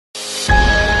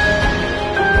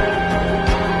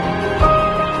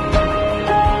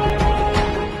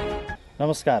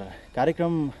नमस्कार।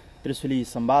 कार्यक्रम त्रिशुली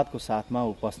सम्वादको साथमा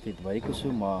उपस्थित भएको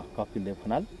छु म कपिलदेव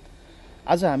खनाल।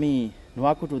 आज हामी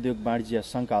नुवाकोट उद्योग वाणिज्य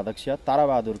संघका अध्यक्ष तारा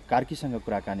बहादुर कार्कीसँग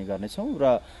कुराकानी गर्नेछौँ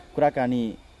र कुराकानी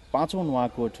 5औं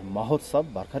नुवाकोट महोत्सव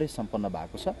भर्खरै सम्पन्न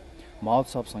भएको छ,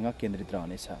 महोत्सवसँग केन्द्रित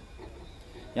रहनेछ।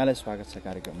 यहाँलाई स्वागत छ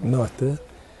कार्यक्रममा। नमस्ते।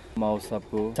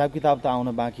 महोत्सवको हिसाब किताब त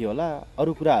आउन बाँकी होला,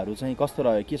 अरू कुराहरू चाहिँ कस्तो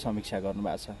रह्यो, के समीक्षा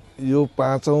गर्नुभएको छ? यो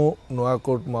 5औं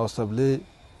नुवाकोट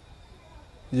महोत्सवले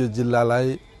यो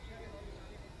जिल्लालाई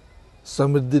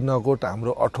समृद्धि नकोट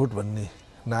हाम्रो अठोट भन्ने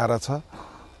नारा छ,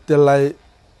 त्यसलाई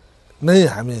नै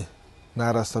हामी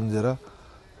नारा सम्झेर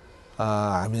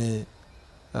हामी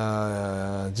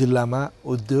जिल्लामा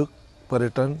उद्योग,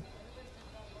 पर्यटन,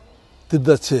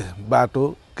 तीर्थदक्ष बाटो,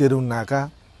 केरुङ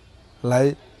नाकालाई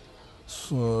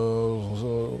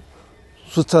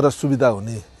स्वच्छ र सुविधा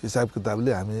हुने हिसाब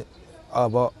किताबले हामी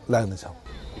अब लाग्नेछौँ।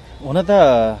 हुन त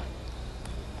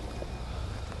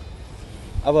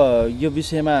अब यो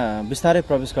विषयमा बिस्तारै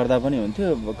प्रवेश गर्दा पनि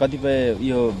हुन्थ्यो। कतिपय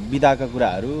यो विधाका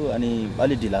कुराहरू अनि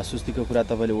अलि ढिला सुस्तीको कुरा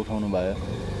तपाईँले उठाउनु भयो।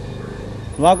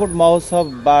 नुवाकोट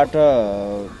महोत्सवबाट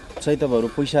चाहिँ तपाईँहरू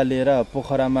पैसा लिएर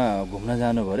पोखरामा घुम्न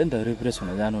जानुभयो अरे नि त, रिफ्रेस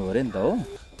हुन जानुभयो अरे नि त, हो?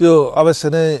 त्यो अवश्य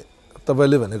नै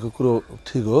तपाईँले भनेको कुरो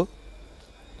ठिक हो।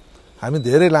 हामी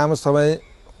धेरै लामो समय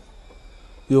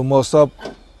यो महोत्सव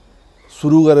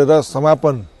सुरु गरेर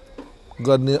समापन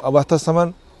गर्ने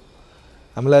अवस्थासम्म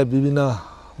हामीलाई विभिन्न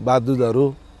बावजुदहरू,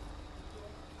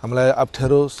 हामीलाई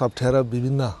अप्ठ्यारो सप्ठ्यारो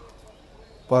विभिन्न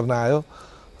पर्न आयो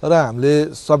र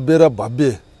हामीले सभ्य र भव्य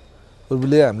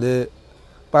रूपले हामीले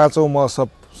 5औं महोत्सव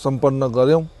सम्पन्न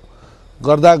गऱ्यौँ।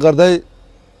 गर्दा गर्दै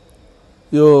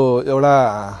यो एउटा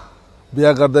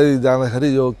बिहा गर्दै जाँदाखेरि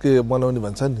यो के बनाउने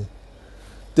भन्छन् नि,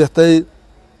 त्यस्तै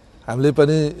हामीले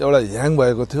पनि एउटा ह्याङ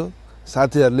भएको थियो।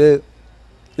 साथीहरूले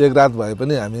एक रात भए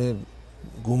पनि हामी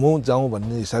घुमौँ जाउँ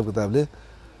भन्ने हिसाब किताबले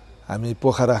हामी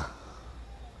पोखरा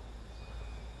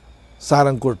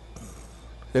सारङकोट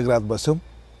एक रात बस्यौँ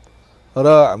र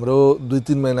हाम्रो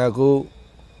 2-3 महिनाको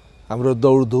हाम्रो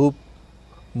दौडधुप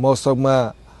महोत्सवमा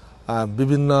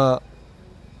विभिन्न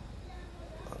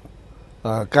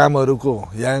कामहरूको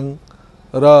ह्याङ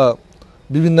र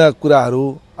विभिन्न कुराहरू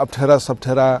अप्ठ्यारा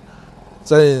सप्ठ्यारा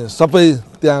चाहिँ सबै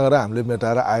त्यहाँ गएर हामीले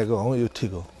मेटाएर आएको हौँ। यो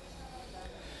ठिक हो।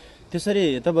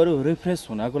 त्यसरी तपाईँहरू रिफ्रेस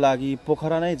हुनको लागि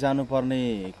पोखरा नै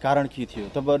जानुपर्ने कारण के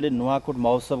थियो? तपाईँहरूले नुवाकोट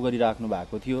महोत्सव गरिराख्नु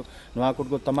भएको थियो,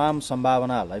 नुवाकोटको तमाम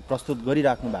सम्भावनाहरूलाई प्रस्तुत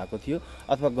गरिराख्नु भएको थियो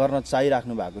अथवा गर्न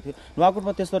चाहिराख्नु भएको थियो।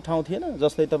 नुवाकोटमा त्यस्तो ठाउँ थिएन?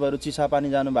 जस्तै तपाईँहरू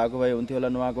चिसापानी जानुभएको भए हुन्थ्यो होला,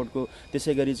 नुवाकोटको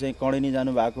त्यसै गरी चाहिँ कडेनी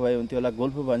जानुभएको भए हुन्थ्यो होला,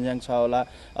 गोल्फु भन्ज्याङ छ होला,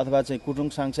 अथवा चाहिँ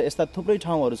कुटुङसाङ छ, यस्ता थुप्रै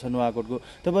ठाउँहरू छ नुवाकोटको।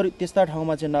 तपाईँहरू त्यस्ता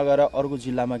ठाउँमा चाहिँ नगएर अर्को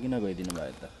जिल्लामा किन गइदिनु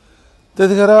भयो त?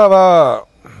 त्यतिखेर अब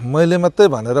मैले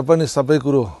मात्रै भनेर पनि सबै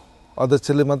कुरो,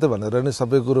 अध्यक्षले मात्रै भनेर नै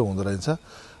सबै कुरो हुँदो रहेछ।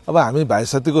 अब हामी भाइ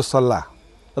साथीको सल्लाह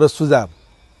र सुझाव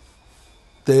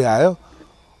त्यही आयो।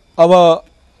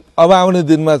 अब आउने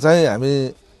दिनमा चाहिँ हामी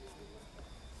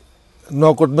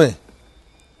नकोटमै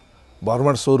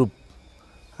भ्रमण स्वरूप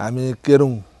हामी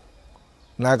केरुङ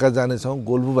नाका जानेछौँ,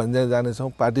 गोल्फु भन्ज्याङ जानेछौँ,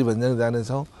 पाटी भन्ज्याङ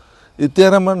जानेछौँ। यी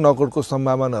 13मा नकोटको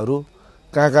सम्भावनाहरू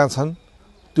कहाँ कहाँ छन्,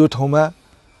 त्यो ठाउँमा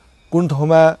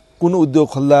कुन उद्योग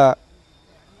खोल्दा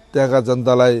त्यहाँका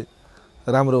जनतालाई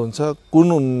राम्रो हुन्छ, कुन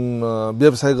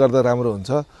व्यवसाय गर्दा राम्रो हुन्छ,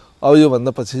 अब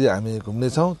योभन्दा पछि हामी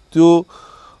घुम्नेछौँ। त्यो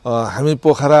हामी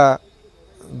पोखरा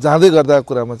जाँदै गर्दा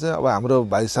कुरामा चाहिँ अब हाम्रो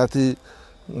भाइ साथी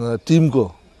टिमको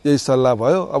यही सल्लाह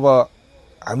भयो। अब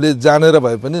हामीले जानेर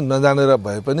भए पनि नजानेर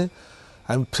भए पनि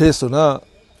हामी फ्रेस हुन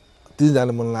ती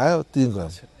जाने मन लाग्यो, ती गयो।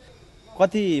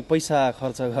 कति पैसा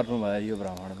खर्च गर्नुभयो यो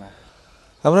भ्रमणमा?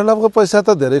 हाम्रो लगभग पैसा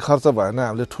त धेरै खर्च भएन,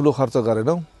 हामीले ठुलो खर्च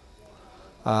गरेनौँ।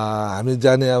 हामी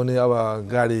जाने आउने अब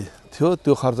गाडी थियो,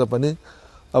 त्यो खर्च पनि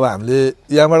अब हामीले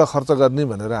यहाँबाट खर्च गर्ने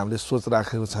भनेर हामीले सोच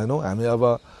राखेको छैनौँ। हामी अब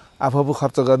आफू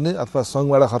खर्च गर्ने अथवा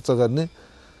सङ्घबाट खर्च गर्ने,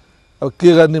 अब के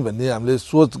गर्ने भन्ने हामीले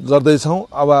सोच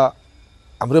गर्दैछौँ। अब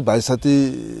हाम्रो भाइ साथी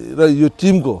र यो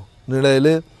टिमको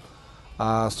निर्णयले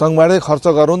सङ्घबाटै खर्च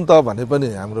गरौँ त भने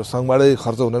पनि हाम्रो सङ्घबाटै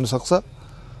खर्च हुन पनि सक्छ,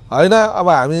 होइन अब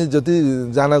हामी जति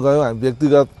जान गयौँ हामी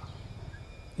व्यक्तिगत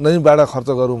नैबाट खर्च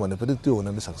गरौँ भने पनि त्यो हुन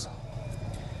पनि सक्छ।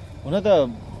 हुन त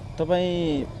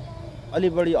तपाईँ अलि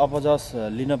बढी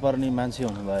अपजस लिन पर्ने मान्छे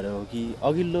हुनुभएर हो कि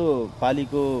अघिल्लो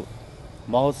पालिको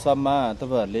महोत्सवमा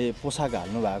तपाईँहरूले पोसाक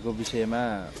हाल्नु भएको विषयमा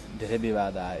धेरै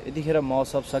विवाद आयो। यतिखेर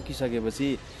महोत्सव सकिसकेपछि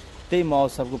त्यही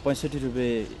महोत्सवको 65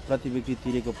 रुपियाँ प्रति व्यक्ति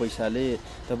तिरेको पैसाले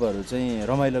तपाईँहरू चाहिँ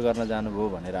रमाइलो गर्न जानुभयो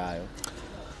भनेर आयो।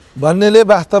 भन्नेले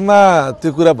वास्तवमा त्यो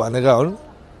कुरा भनेका हुन्।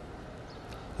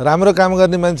 राम्रो काम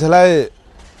गर्ने मान्छेलाई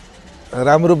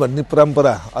राम्रो भन्ने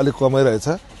परम्परा अलिक कमै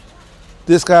रहेछ।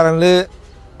 त्यस कारणले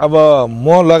अब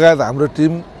म लगायत हाम्रो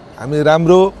टिम हामी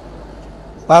राम्रो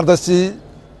पारदर्शी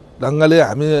ढङ्गले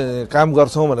हामी काम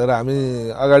गर्छौँ भनेर हामी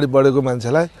अगाडि बढेको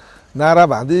मान्छेलाई नारा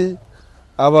बाँधी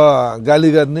अब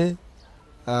गाली गर्ने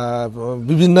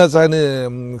विभिन्न चाहिने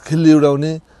खिल्ली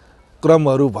उडाउने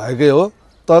क्रमहरू भएकै हो।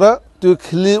 तर त्यो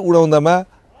खिल्ली उडाउँदामा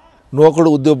नुवाकोट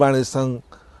उद्योग वाणिज्य सङ्घ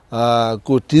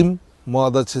को टिम म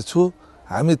अध्यक्ष छु।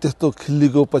 हामी त्यस्तो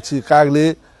खिल्लीको पछि कागले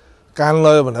कान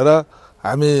लयो भनेर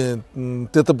हामी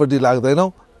त्यतापट्टि लाग्दैनौँ,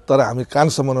 तर हामी कान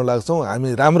समाउन लाग्छौँ। हामी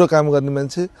राम्रो काम गर्ने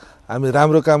मान्छे, हामी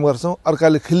राम्रो काम गर्छौँ।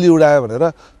 अर्काले खिल्ली उडायो भनेर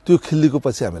त्यो खिल्लीको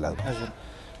पछि हामी लाग्छौँ।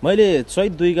 मैले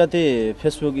चैत 2 गते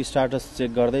फेसबुक स्ट्याटस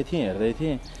चेक गर्दै थिएँ, हेर्दै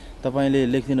थिएँ, तपाईँले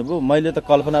लेखिदिनु भयो। मैले त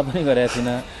कल्पना पनि गरेको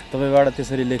थिइनँ तपाईँबाट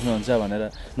त्यसरी लेख्नुहुन्छ भनेर।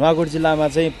 नुवाकोट जिल्लामा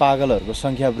चाहिँ पागलहरूको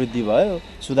सङ्ख्या वृद्धि भयो,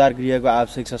 सुधार गृहको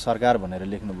आवश्यक छ सरकार भनेर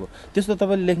लेख्नुभयो। त्यस्तो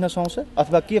तपाईँले लेख्न सक्छ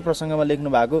अथवा के प्रसङ्गमा लेख्नु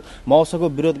भएको? महोत्सवको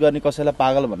विरोध गर्ने कसैलाई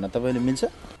पागल भन्न तपाईँले मिल्छ?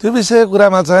 त्यो विषय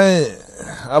कुरामा चाहिँ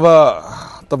अब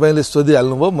तपाईँले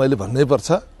सोधिहाल्नुभयो, मैले भन्नै पर्छ।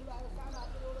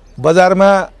 बजारमा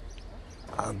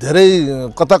धेरै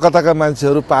कता कताका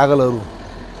मान्छेहरू पागलहरू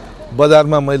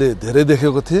बजारमा मैले धेरै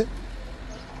देखेको थिएँ।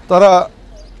 तर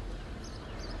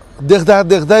देख्दा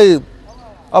देख्दै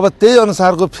अब त्यही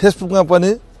अनुसारको फेसबुकमा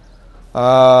पनि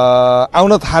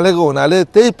आउन थालेको हुनाले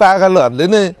त्यही पागलहरूले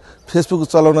नै फेसबुक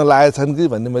चलाउन लागेछन् कि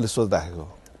भन्ने मैले सोचिराखेको।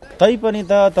 तैपनि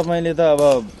त तपाईँले त अब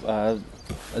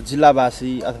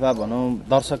जिल्लावासी अथवा भनौँ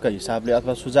दर्शकका हिसाबले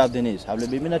अथवा सुझाव दिने हिसाबले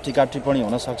विभिन्न टिका टिप्पणी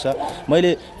हुन सक्छ।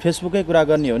 मैले फेसबुकै कुरा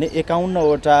गर्ने हो भने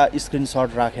 51वटा स्क्रिनसट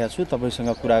राखेको छु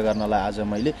तपाईँसँग कुरा गर्नलाई। आज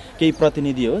मैले केही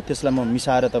प्रतिनिधि हो, त्यसलाई म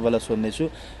मिसाएर तपाईँलाई सोध्नेछु।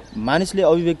 मानिसले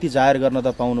अभिव्यक्ति जाहेर गर्न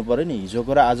त पाउनु पर्यो नि।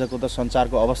 हिजोको र आजको त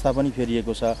सञ्चारको अवस्था पनि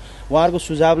फेरिएको छ। उहाँहरूको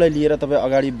सुझावलाई लिएर तपाईँ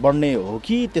अगाडि बढ्ने हो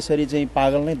कि त्यसरी चाहिँ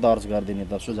पागल नै दर्ज गरिदिने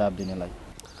त सुझाव दिनेलाई?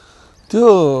 त्यो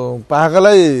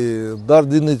पागलै दर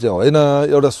दिने चाहिँ होइन,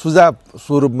 एउटा सुझाव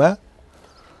स्वरूपमा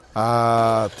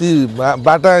ती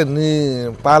बाटा नि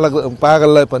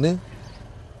पागललाई पनि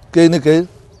केही न केही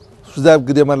सुझाव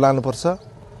गृहमा लानुपर्छ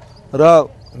र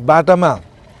बाटामा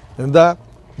हिँड्दा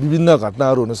विभिन्न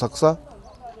घटनाहरू हुनसक्छ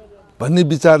भन्ने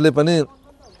विचारले पनि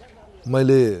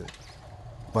मैले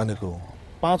भनेको हो।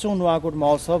 5औं नुवाकोट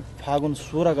महोत्सव फागुन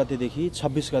 16 गतेदेखि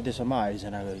 26 गतेसम्म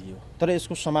आयोजना गरियो, तर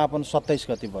यसको समापन 27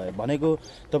 गते भयो। भनेको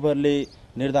तपाईँहरूले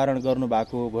निर्धारण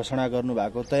गर्नुभएको, घोषणा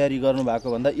गर्नुभएको, तयारी गर्नुभएको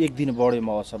भन्दा 1 दिन बढ्यो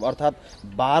महोत्सव, अर्थात्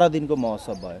 12 दिनको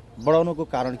महोत्सव भयो। बढाउनुको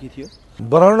कारण के थियो?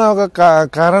 बढाउनका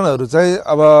कारणहरू चाहिँ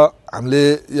अब हामीले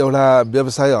एउटा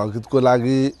व्यवसाय हकितको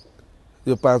लागि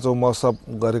यो 5औं महोत्सव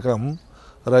गरेका हौँ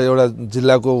र एउटा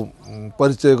जिल्लाको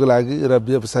परिचयको लागि र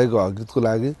व्यवसायको हकितको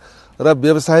लागि र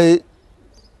व्यवसाय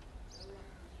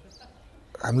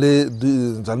हामीले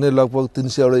झन्डै लगभग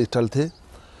 300वटा स्टल थिए।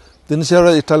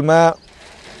 300वटा स्टलमा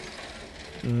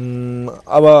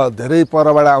अब धेरै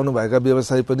परबाट आउनुभएका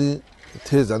व्यवसायी पनि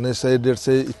थिए, झन्डै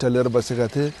 100-150 स्टल लिएर बसेका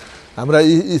थिए। हाम्रा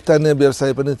यी स्थानीय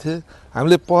व्यवसायी पनि थिए।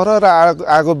 हामीले पर र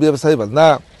आएको व्यवसायी भन्दा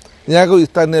यहाँको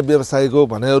स्थानीय व्यवसायीको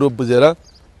भनाइहरू बुझेर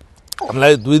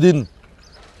हामीलाई 2 दिन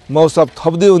महोत्सव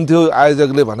थप्दै हुन्थ्यो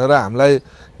आयोजकले भनेर हामीलाई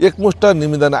एकमुष्ट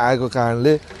निवेदन आएको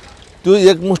कारणले त्यो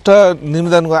एकमुष्ट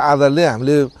निवेदनको आधारले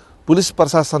हामीले पुलिस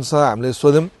प्रशासनसँग हामीले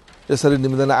सोध्यौँ, यसरी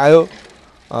निवेदन आयो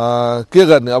के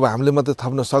गर्ने, अब हामीले मात्रै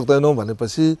थप्न सक्दैनौँ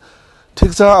भनेपछि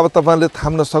ठिक छ, अब तपाईँले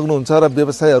थाम्न सक्नुहुन्छ र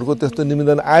व्यवसायीहरूको त्यस्तो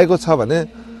निवेदन आएको छ भने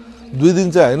 2 दिन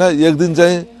चाहिँ होइन 1 दिन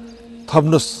चाहिँ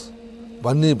थप्नुहोस्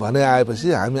भने आएपछि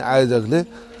हामी आयोजकले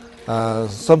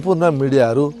सम्पूर्ण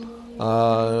मिडियाहरू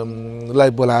लाई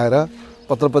बोलाएर,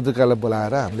 पत्र पत्रिकालाई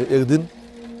बोलाएर हामीले 1 दिन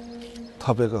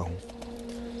थपेका हौँ।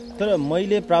 तर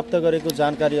मैले प्राप्त गरेको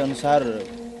जानकारी अनुसार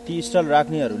ती स्टल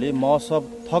राख्नेहरूले महोत्सव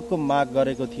थकको माग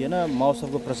गरेको थिएन।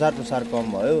 महोत्सवको प्रचार प्रसार कम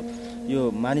भयो, यो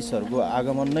मानिसहरूको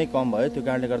आगमन नै कम भयो, त्यो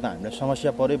कारणले गर्दा हामीलाई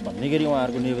समस्या पर्यो भन्ने गरी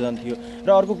उहाँहरूको निवेदन थियो। र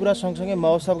अर्को कुरा सँगसँगै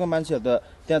महोत्सवका मान्छेहरू त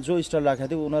त्यहाँ जो स्टल राखेको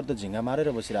थियो उनीहरू त झिङ्गा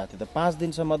मारेर बसिरहेको थियो। त 5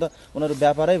 दिनसम्म त उनीहरू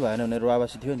व्यापारै भएन भने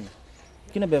रुवावासी थियो नि,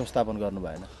 किन व्यवस्थापन गर्नु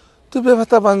भएन? त्यो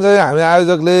व्यवस्थापन चाहिँ हामी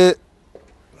आयोजकले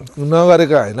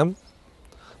नगरेका होइनौँ,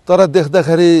 तर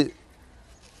देख्दाखेरि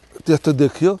त्यस्तो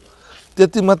देखियो।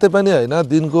 त्यति मात्रै पनि होइन,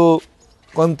 दिनको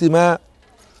कम्तीमा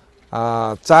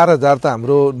 4000 त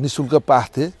हाम्रो निःशुल्क पास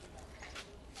थिए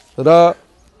र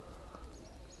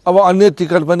अब अन्य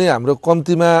टिकट पनि हाम्रो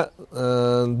कम्तीमा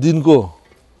दिनको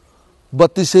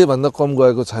 3200 भन्दा कम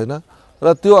गएको छैन र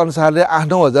त्यो अनुसारले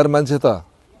 8-9 हजार मान्छे त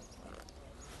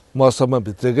महोत्सवमा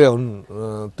भित्रेकै हुन्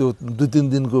त्यो 2-3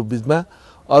 दिनको बिचमा।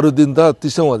 अरू दिन त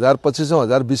 30,000,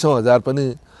 25,000, 20,000 पनि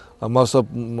महोत्सव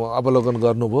अवलोकन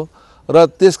गर्नुभयो र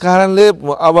त्यस कारणले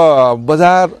अब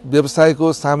बजार व्यवसायको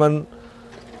सामान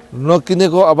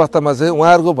नकिनेको अवस्थामा चाहिँ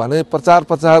उहाँहरूको भने प्रचार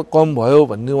कम भयो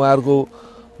भन्ने उहाँहरूको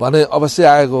भने अवश्य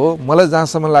आएको हो। मलाई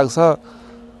जहाँसम्म लाग्छ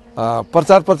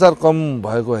प्रचार कम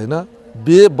भएको होइन,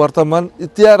 बिहे वर्तमान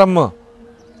इत्यारम्भ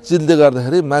चिजले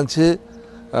गर्दाखेरि मान्छे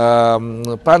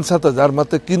 5-7 हजार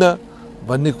मात्रै किन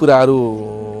भन्ने कुराहरू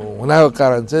हुनाको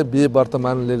कारण चाहिँ बिहे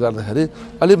वर्तमानले गर्दाखेरि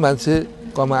अलि मान्छे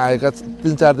कम आएका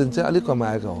 3-4 दिन चाहिँ अलिक कम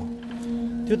आएका हो।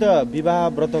 त्यो त विवाह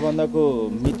व्रतबन्धको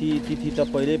मिति तिथि त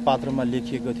पहिल्यै पात्रमा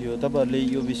लेखिएको थियो। तपाईँहरूले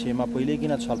यो विषयमा पहिल्यै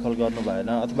किन छलफल गर्नु भएन,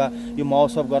 अथवा यो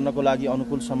महोत्सव गर्नको लागि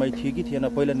अनुकूल समय थियो कि थिएन,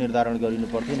 पहिला निर्धारण गरिनु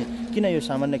पर्थ्यो नि, किन यो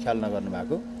सामान्य ख्याल नगर्नु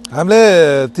भएको? हामीले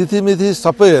तिथिमिथि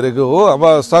सबै हेरेको हो। अब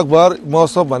सकभर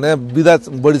महोत्सव भने बिदा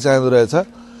बढी चाहिँदो रहेछ,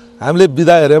 हामीले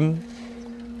बिदा हेऱ्यौँ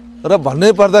र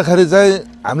भन्नै पर्दाखेरि चाहिँ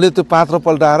हामीले त्यो पात्र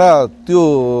पल्टाएर त्यो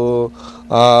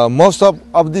महोत्सव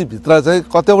अवधिभित्र चाहिँ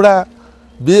कतिवटा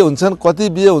बिहे हुन्छन्, कति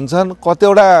बिहे हुन्छन्,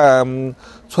 कतिवटा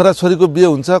छोराछोरीको बिहे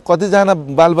हुन्छ, कतिजना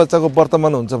बालबच्चाको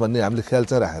वर्तमान हुन्छ भन्ने हामीले ख्याल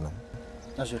चाहिँ राखेनौँ।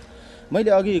 हजुर, मैले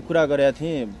अघि कुरा गरेका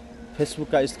थिएँ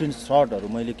फेसबुकका स्क्रिनसटहरू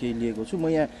मैले केही लिएको छु, म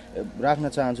यहाँ राख्न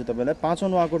चाहन्छु तपाईँलाई। 5औं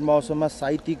नुवाकोट महोत्सवमा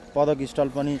साहित्यिक पदक स्टल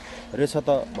पनि रहेछ त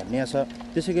भन्ने छ।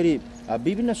 त्यसै गरी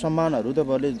विभिन्न सम्मानहरू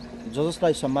तपाईँहरूले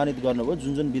जसलाई सम्मानित गर्नुभयो,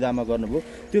 जुन जुन विधामा गर्नुभयो,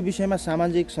 त्यो विषयमा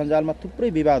सामाजिक सञ्जालमा थुप्रै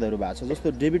विवादहरू भएको छ।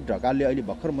 जस्तो डेभिड ढकालले अहिले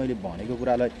भर्खर मैले भनेको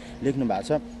कुरालाई लेख्नु भएको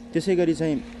छ। त्यसै गरी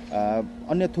चाहिँ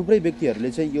अन्य थुप्रै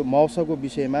व्यक्तिहरूले चाहिँ यो महोत्सवको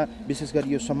विषयमा, विशेष गरी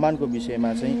यो सम्मानको विषयमा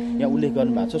चाहिँ यहाँ उल्लेख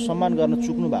गर्नुभएको छ। सम्मान गर्न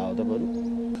चुक्नु भयो तपाईँहरू?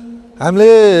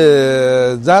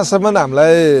 हामीले जहाँसम्म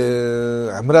हामीलाई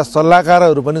हाम्रा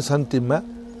सल्लाहकारहरू पनि छन् टिममा,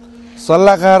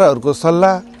 सल्लाहकारहरूको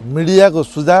सल्लाह, मिडियाको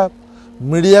सुझाव,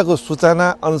 मिडियाको सूचना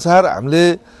अनुसार हामीले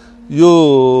यो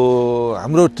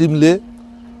हाम्रो टिमले,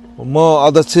 म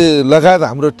अध्यक्ष लगायत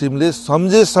हाम्रो टिमले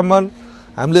सम्झेसम्म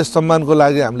हामीले सम्मानको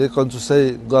लागि हामीले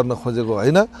कन्जुसाइ गर्न खोजेको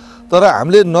होइन। तर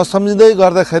हामीले नसम्झिँदै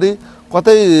गर्दाखेरि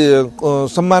कतै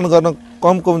सम्मान गर्न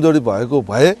कम कमजोरी भएको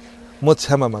भए म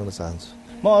क्षमा माग्न चाहन्छु।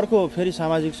 म अर्को फेरि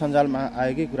सामाजिक सञ्जालमा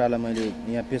आएकै कुरालाई मैले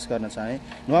यहाँ पेश गर्न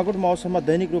चाहेँ। नुवाकोट महोत्सवमा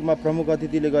दैनिक रूपमा प्रमुख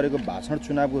अतिथिले गरेको भाषण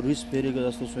चुनावको रिस फेरेको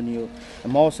जस्तो सुनियो।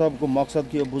 महोत्सवको मकसद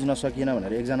के हो बुझ्न सकिएन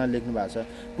भनेर एकजना लेख्नु भएको छ।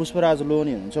 पुष्पराज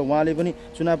लोहनी हुनुहुन्छ, उहाँले पनि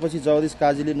चुनावपछि जगदीश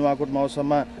काजीले नुवाकोट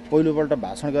महोत्सवमा पहिलोपल्ट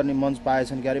भाषण गर्ने मञ्च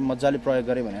पाएछन् क्यारे, मजाले प्रयोग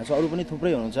गरे भनेको छ। अरू पनि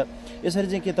थुप्रै हुनुहुन्छ। यसरी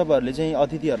चाहिँ के तपाईँहरूले चाहिँ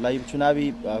अतिथिहरूलाई चुनावी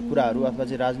कुराहरू अथवा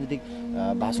चाहिँ राजनीतिक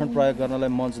भाषण प्रयोग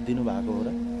गर्नलाई मञ्च दिनुभएको हो र?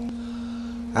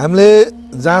 हामीले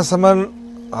जहाँसम्म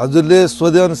हजुरले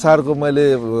सोधे अनुसारको मैले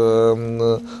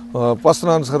प्रश्न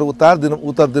अनुसार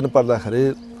उत्तर दिनु पर्दाखेरि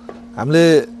हामीले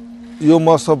यो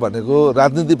महोत्सव भनेको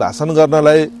राजनीति भाषण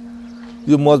गर्नलाई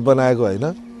यो मञ्च बनाएको होइन।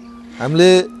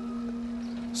 हामीले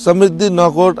समृद्धि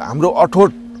नुवाकोट हाम्रो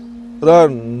अठोट र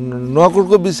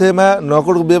नुवाकोटको विषयमा,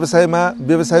 नुवाकोटको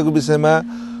व्यवसायको विषयमा,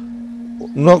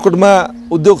 नुवाकोटमा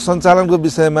उद्योग सञ्चालनको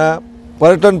विषयमा,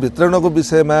 पर्यटन भित्रणको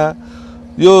विषयमा,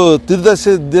 यो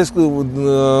त्रिदेशीय देशको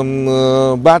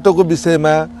बाटोको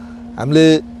विषयमा हामीले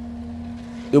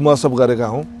यो महोत्सव गरेका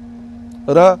हौँ।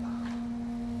 र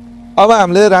अब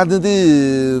हामीले राजनीति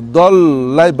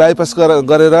दललाई बाइपास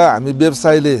गरेर हामी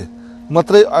व्यवसायले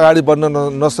मात्रै अगाडि बढ्न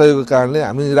नसकेको कारणले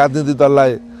हामी राजनीति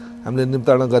दललाई हामीले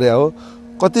निम्तारण गरे हो।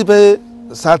 कतिपय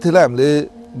साथीलाई हामीले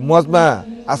मञ्चमा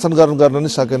आसन ग्रहण गर्न नि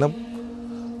सकेनौँ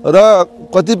र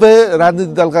कतिपय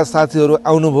राजनीतिक दलका साथीहरू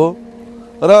आउनुभयो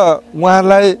र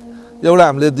उहाँहरूलाई एउटा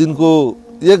हामीले दिनको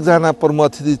एकजना प्रमुख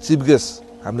अतिथि चिफ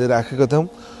गेस्ट हामीले राखेका थियौँ।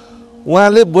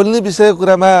 उहाँले बोल्ने विषयको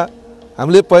कुरामा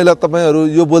हामीले पहिला तपाईँहरू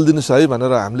यो बोलिदिनुहोस् है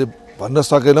भनेर हामीले भन्न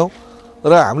सकेनौँ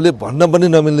र हामीले भन्न पनि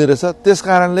नमिल्ने रहेछ। त्यस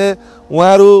कारणले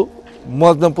उहाँहरू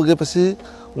मञ्चमा पुगेपछि,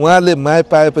 उहाँहरूले माया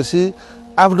पाएपछि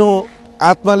आफ्नो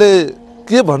आत्माले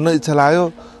के भन्न इच्छा लाग्यो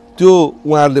त्यो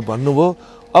उहाँहरूले भन्नुभयो।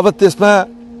 अब त्यसमा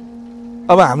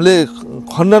अब हामीले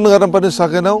खण्डन गर्न पनि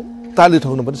सकेनौँ, ताली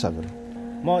ठोक्न पनि सकेनौँ।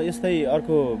 म यस्तै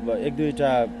अर्को एक दुईवटा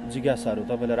जिज्ञासाहरू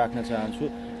तपाईँलाई राख्न चाहन्छु।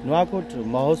 नुवाकोट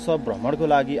महोत्सव भ्रमणको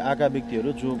लागि आएका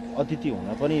व्यक्तिहरू जो अतिथि हुन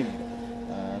पनि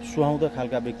सुहाउँदो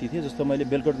खालका व्यक्ति थिए, जस्तो मैले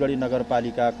बेलकोटगढी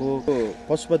नगरपालिकाको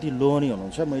पशुपति लोहनी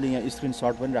हुनुहुन्छ, मैले यहाँ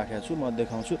स्क्रिनसट पनि राखेको छु, म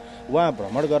देखाउँछु। उहाँ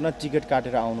भ्रमण गर्न टिकट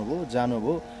काटेर आउनुभयो,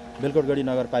 जानुभयो। बेलकोटगढी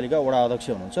नगरपालिका वडा अध्यक्ष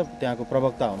हुनुहुन्छ, त्यहाँको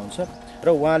प्रवक्ता हुनुहुन्छ र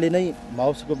उहाँले नै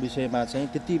महोत्सवको विषयमा चाहिँ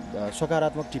त्यति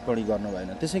सकारात्मक टिप्पणी गर्नु भएन।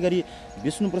 त्यसै गरी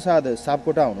विष्णुप्रसाद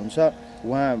सापकोटा हुनुहुन्छ,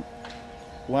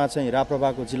 उहाँ चाहिँ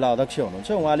राप्रपाको जिल्ला अध्यक्ष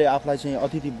हुनुहुन्छ। उहाँले आफूलाई चाहिँ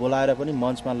अतिथि बोलाएर पनि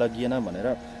मञ्चमा लगिएन भनेर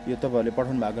यो तपाईँहरूले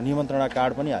पठाउनु भएको निमन्त्रणा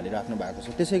कार्ड पनि हालिराख्नु भएको छ।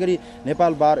 त्यसै गरी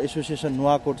नेपाल बार एसोसिएसन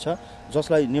नुवाकोट छ,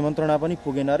 जसलाई निमन्त्रणा पनि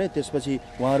पुगेन अरे, त्यसपछि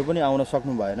उहाँहरू पनि आउन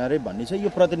सक्नु भएन अरे भन्ने चाहिँ यो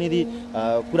प्रतिनिधि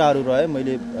कुराहरू रहे,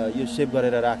 मैले यो सेभ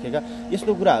गरेर राखेका।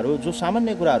 यस्तो कुराहरू जो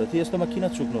सामान्य कुराहरू थिए, यस्तोमा किन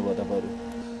चुक्नुभयो तपाईँहरू?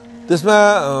 त्यसमा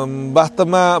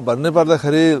वास्तवमा भन्नै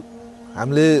पर्दाखेरि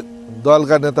हामीले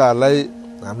दलका नेताहरूलाई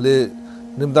हामीले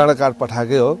निम्तारण कार्ड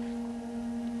पठाएकै हो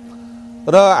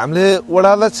र हामीले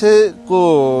वडाध्यक्षको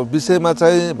विषयमा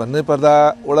चाहिँ भन्नै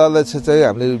पर्दा वडाध्यक्ष चाहिँ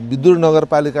हामीले विदुर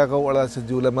नगरपालिकाको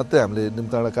वडाध्यक्षज्यूलाई मात्रै हामीले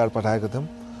निमन्त्रणा कार्ड पठाएको थियौँ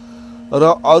र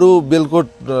अरू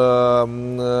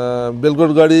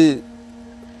बेलकोटगढी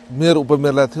मेयर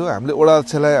उपमेयरलाई थियो। हामीले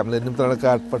वडाध्यक्षलाई हामीले निमन्त्रणा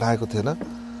कार्ड पठाएको थिएन।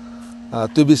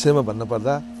 त्यो विषयमा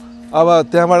भन्नुपर्दा अब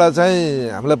त्यहाँबाट चाहिँ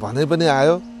हामीलाई भनाइ पनि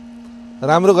आयो,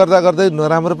 राम्रो गर्दा गर्दै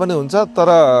नराम्रो पनि हुन्छ, तर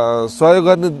सहयोग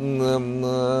गर्ने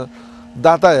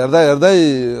दाता हेर्दा हेर्दै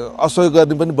असहयोग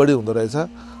गर्ने पनि बढी हुँदो रहेछ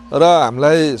र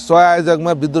हामीलाई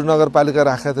सहआयोजकमा विद्युत नगरपालिका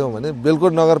राखेका थियौँ भने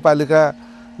बेलकोट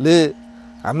नगरपालिकाले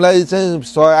हामीलाई चाहिँ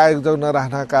सहआयोजक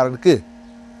नराख्न कारण के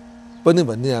पनि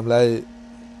भन्ने हामीलाई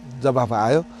जवाफ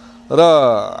आयो र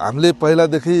हामीले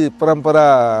पहिलादेखि परम्परा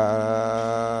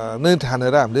नै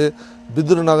ठानेर हामीले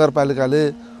विद्युत नगरपालिकाले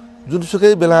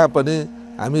जुनसुकै बेला पनि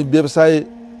हामी व्यवसाय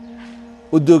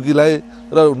उद्योगीलाई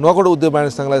र नगद उद्योग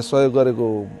वाणिज्य सङ्घलाई सहयोग गरेको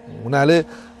हुनाले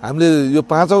हामीले यो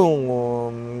 5औं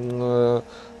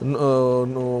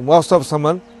महोत्सवसम्म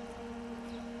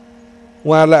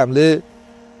उहाँहरूलाई हामीले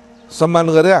सम्मान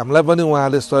गरे। हामीलाई पनि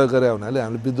उहाँले सहयोग गरे हुनाले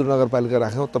हामीले विद्युत नगरपालिका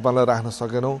राख्यौँ। तपाईँलाई राख्न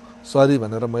सकेनौँ, सरी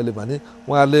भनेर मैले भने।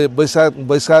 उहाँहरूले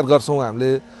बहिष्कार गर्छौँ,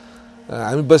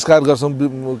 हामी बहिष्कार गर्छौँ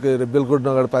के अरे बेलकोट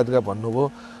नगरपालिका भन्नुभयो।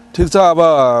 ठिक छ, अब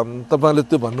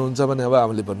तपाईँले त्यो भन्नुहुन्छ भने अब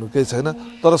हामीले भन्नु केही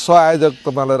छैन, तर सहआयोजक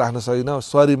तपाईँलाई राख्न सकिनँ,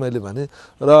 सरी मैले भने।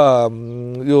 र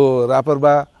यो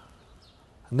रापरबा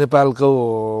नेपालको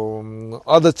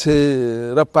अध्यक्ष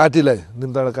र पार्टीलाई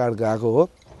निमन्त्रणा कार्ड गएको हो,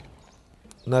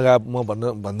 नगा म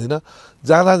भन्दिनँ।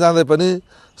 जाँदा जाँदै पनि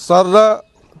सर र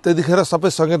त्यतिखेर सबै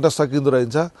समेट्न सकिँदो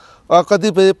रहेछ।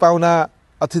 कतिपय पाहुना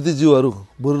अतिथिज्यूहरू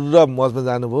भुर्र मजमा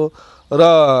जानुभयो र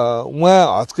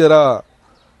उहाँ हच्केर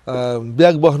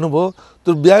ब्याग बस्नुभयो।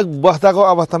 त्यो ब्याग बस्दाको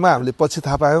अवस्थामा हामीले पछि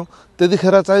थाहा पायौँ।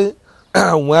 त्यतिखेर चाहिँ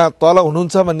उहाँ तल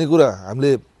हुनुहुन्छ भन्ने कुरा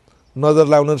हामीले नजर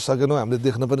लाउन सकेनौँ, हामीले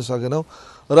देख्न पनि सकेनौँ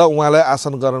र उहाँलाई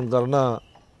आसन ग्रहण गर्न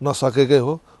नसकेकै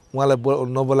हो, उहाँलाई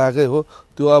नबोलाएकै हो।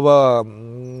 त्यो अब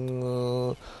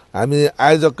हामी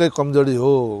आयोजककै कमजोरी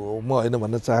हो, म होइन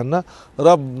भन्न चाहन्न। र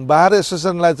बार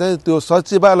एसोसिएसनलाई चाहिँ त्यो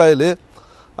सचिवालयले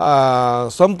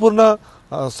सम्पूर्ण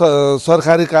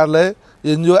सरकारी कार्यालय,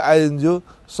 एनजिओ आइएनजिओ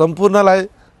सम्पूर्णलाई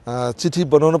चिठी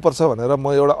बनाउनुपर्छ भनेर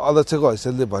म एउटा अध्यक्षको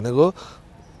हैसियतले भनेको।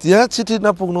 त्यहाँ चिठी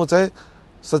नपुग्नु चाहिँ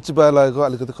सचिवालयको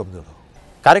अलिकति कमजोर हो।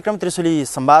 कार्यक्रम त्रिशुली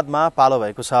संवादमा पालो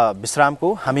भएको छ विश्रामको।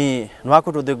 हामी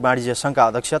नुवाकोट उद्योग वाणिज्य सङ्घका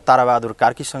अध्यक्ष ताराबहादुर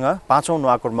कार्कीसँग 5औं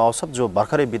नुवाकोट महोत्सव जो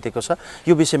भर्खरै बितेको छ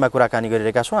यो विषयमा कुराकानी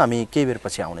गरिरहेका छौँ। हामी केही बेर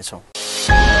पछि आउनेछौँ।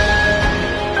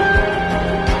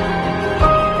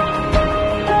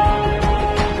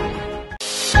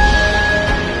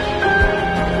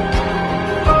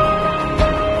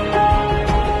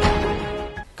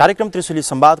 कार्यक्रम त्रिशुली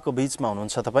संवादको बीचमा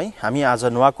हुनुहुन्छ तपाईँ। हामी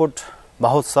आज नुवाकोट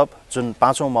महोत्सव जुन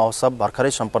 5औं महोत्सव भर्खरै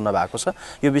सम्पन्न भएको छ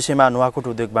यो विषयमा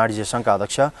नुवाकोट उद्योग वाणिज्य सङ्घका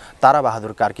अध्यक्ष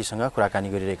ताराबहादुर कार्कीसँग कुराकानी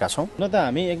गरिरहेका छौँ। न त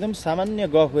हामी एकदम सामान्य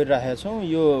गफ गरिरहेका छौँ।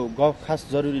 यो गफ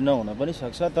खास जरुरी नहुन पनि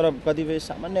सक्छ, तर कतिपय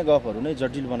सामान्य गफहरू नै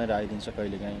जटिल बनाएर आइदिन्छ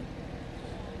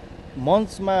कहिलेकाहीँ।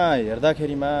 मञ्चमा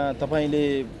हेर्दाखेरिमा तपाईँले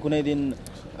कुनै दिन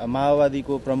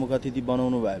माओवादीको प्रमुख अतिथि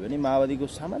बनाउनु भयो भने माओवादीको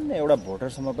सामान्य एउटा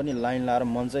भोटरसम्म पनि लाइन लाएर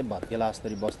मञ्चै भत्केला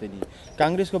जसरी बस्दै नि।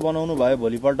 काङ्ग्रेसको बनाउनु भयो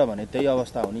भोलिपल्ट भने त्यही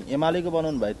अवस्था हुने, एमालेको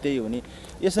बनाउनु भयो त्यही हुने।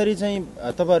 यसरी चाहिँ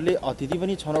तपाईँहरूले अतिथि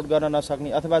पनि छनौट गर्न नसक्ने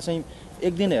अथवा चाहिँ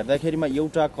एक दिन हेर्दाखेरिमा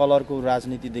एउटा कलरको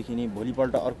राजनीति देखिने,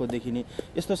 भोलिपल्ट अर्को देखिने,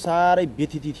 यस्तो साह्रै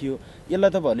व्यथिति थियो। यसलाई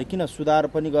तपाईँहरूले किन सुधार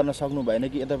पनि गर्न सक्नु भएन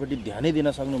कि यतापट्टि ध्यानै दिन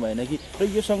सक्नु भएन कि? र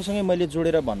यो सँगसँगै मैले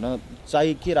जोडेर भन्न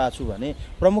चाहिँ के रहेको छु भने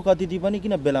प्रमुख अतिथि पनि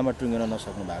किन बेलामा टुङ्गिन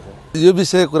नसक्नु भएको? यो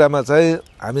विषय कुरामा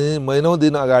चाहिँ हामी महिनौँ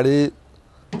दिन अगाडि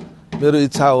मेरो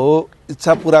इच्छा हो,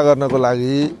 इच्छा पुरा गर्नको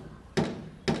लागि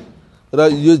र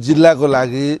यो जिल्लाको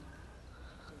लागि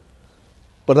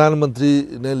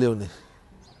प्रधानमन्त्री नै ल्याउने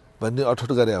भन्ने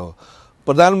अठोट गरे हो।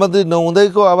 प्रधानमन्त्री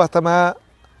नहुँदैको अवस्थामा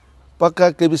पक्का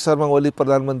केपी शर्मा ओली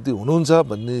प्रधानमन्त्री हुनुहुन्छ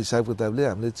भन्ने हिसाब किताबले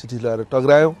हामीले चिठी लगाएर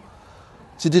टक्रायौँ।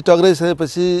 चिठी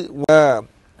टक्राइसकेपछि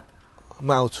म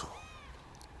आउँछु,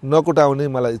 नकोट आउने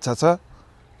मलाई इच्छा छ,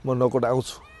 म नकोट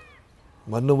आउँछु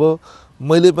भन्नुभयो।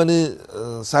 मैले पनि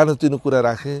सानोतिनो कुरा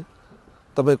राखेँ,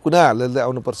 तपाईँ कुनै हालतले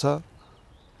आउनुपर्छ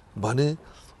भने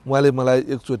उहाँले मलाई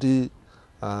एकचोटि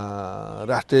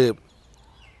राष्ट्रिय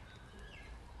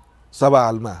सभा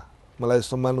हालमा मलाई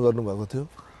सम्मान गर्नुभएको थियो।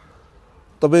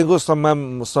 तपाईँको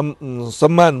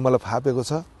सम्मान मलाई फापेको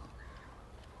छ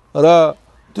र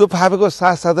त्यो फापेको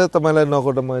साथसाथै तपाईँलाई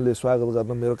नकोट मैले स्वागत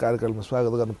गर्न, मेरो कार्यक्रममा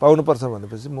स्वागत गर्न पाउनुपर्छ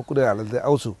भनेपछि म कुनै हालतले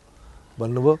आउँछु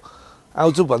भन्नुभयो।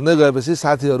 आउँछु भन्दै गएपछि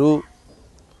साथीहरू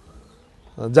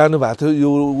जानुभएको थियो।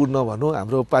 यो नभनौँ,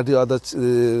 हाम्रो पार्टी अध्यक्ष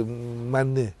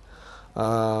मान्ने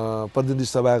प्रतिनिधि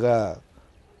सभाका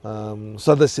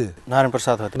सदस्य नारायण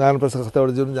प्रसाद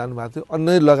खतिवडाज्यू पनि जानुभएको थियो।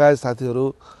 अन्य लगायत साथीहरू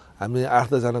हामी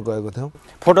 8-10 जना गएको थियौँ।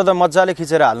 फोटो त मजाले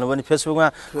खिचेर हाल्नु पनि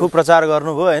फेसबुकमा खुब प्रचार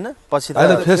गर्नुभयो होइन? पछि त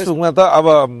होइन, फेसबुकमा त अब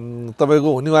तपाईँको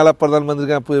हुनेवाला प्रधानमन्त्री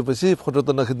कहाँ पुगेपछि फोटो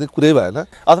त नखिच्ने कुरै भएन।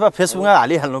 अथवा फेसबुकमा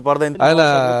हालिहाल्नु पर्दैन होइन,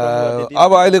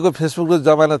 अब अहिलेको फेसबुक र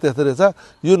जमाना त्यस्तो रहेछ।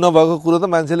 यो नभएको कुरो त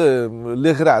मान्छेले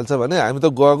लेखेर हाल्छ भने हामी त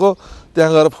गएको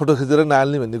त्यहाँ गएर फोटो खिचेर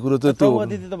नहाल्ने भन्ने कुरो त त्यो प्रमुख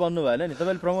अतिथि त बन्नु भएन नि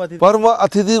तपाईँले? प्रमुख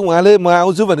अतिथि उहाँले म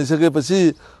आउँछु भनिसकेपछि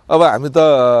अब हामी त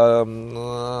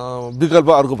विकल्प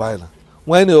अर्को भएन,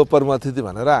 उहाँ नै हो प्रमुख अतिथि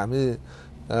भनेर हामी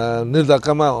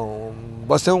निर्धक्कमा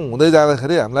बस्यौँ। हुँदै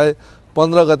जाँदाखेरि हामीलाई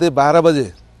 15 गते 12 बजे,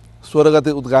 16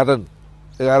 गते उद्घाटन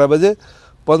 11 बजे,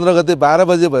 15 गते 12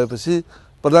 बजे भएपछि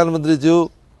प्रधानमन्त्रीज्यू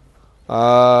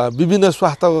विभिन्न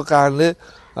स्वास्थ्यको कारणले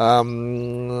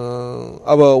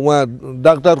अब उहाँ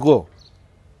डाक्टरको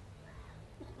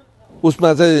उसमा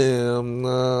चाहिँ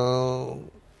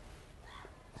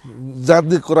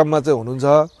जाँच्ने क्रममा चाहिँ हुनुहुन्छ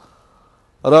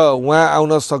र उहाँ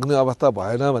आउन सक्ने अवस्था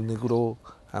भएन भन्ने कुरो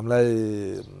हामीलाई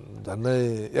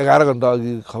झन्डै 11 घन्टा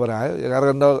अघि खबर आयो। 11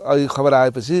 घन्टा अघि खबर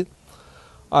आएपछि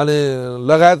अनि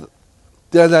लगायत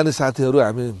त्यहाँ जाने साथीहरू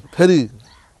हामी फेरि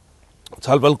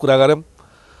छलफल कुरा गऱ्यौँ।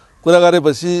 कुरा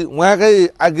गरेपछि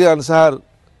उहाँकै आज्ञाअनुसार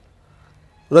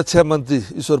रक्षा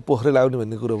मन्त्री ईश्वर पोखरेल आउने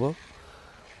भन्ने कुरो भयो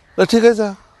र ठिकै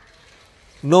छ,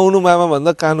 नहुनु मामा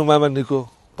भन्दा कानु मामा निको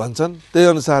भन्छन्। त्यही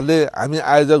अनुसारले हामी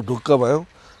आयोजक ढुक्क भयौँ।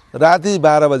 राति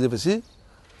 12 बजेपछि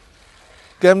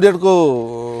क्याबिनेटको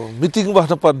मिटिङ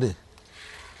बस्न पर्ने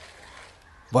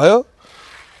भयो।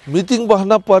 मिटिङ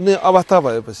बस्न पर्ने अवस्था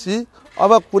भएपछि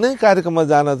अब कुनै कार्यक्रममा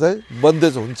जान चाहिँ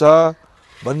बन्देज हुन्छ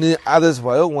भन्ने आदेश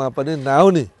भयो। उहाँ पनि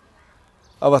नआउने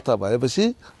अवस्था भएपछि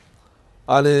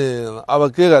अनि अब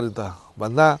के गर्ने त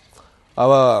भन्दा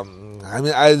अब हामी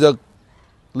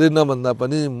आयोजकले नभन्दा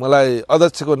पनि मलाई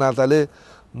अध्यक्षको नाताले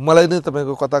मलाई नै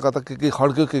तपाईँको कता कता के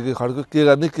खड्क्यो के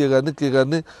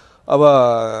गर्ने अब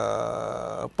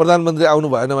प्रधानमन्त्री आउनु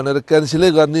भएन भनेर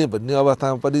क्यान्सलै गर्ने भन्ने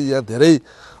अवस्थामा पनि यहाँ धेरै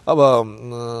अब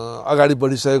अगाडि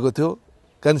बढिसकेको थियो।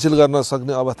 क्यान्सल गर्न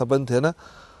सक्ने अवस्था पनि थिएन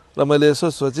र मैले यसो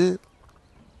सोचेँ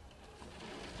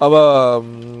अब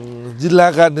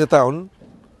जिल्लाका नेता हुन्,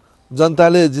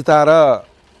 जनताले जिताएर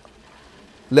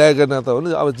ल्याएका नेता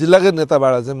हुन्, अब जिल्लाकै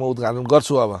नेताबाट चाहिँ म उद्घाटन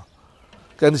गर्छु। अब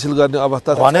क्यान्सल गर्ने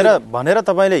अवस्था भनेर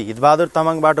तपाईँले हितबहादुर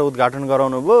तामाङबाट उद्घाटन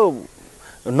गराउनु भयो।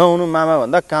 नहुनु मामा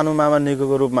भन्दा कानु मामा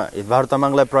निकोको रूपमा हितबहादुर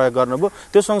तामाङलाई प्रयोग गर्नुभयो।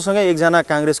 त्यो सँगसँगै एकजना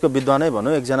काङ्ग्रेसको विद्वानै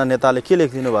भनौँ, एकजना नेताले के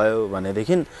लेखिदिनु भयो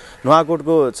भनेदेखि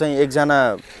नुवाकोटको चाहिँ एकजना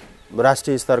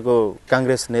राष्ट्रिय स्तरको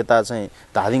काङ्ग्रेस नेता चाहिँ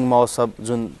धादिङ महोत्सव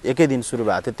जुन एकै दिन सुरु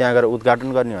भएको थियो त्यहाँ गएर उद्घाटन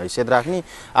गर्ने हैसियत राख्ने,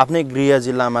 आफ्नै गृह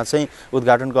जिल्लामा चाहिँ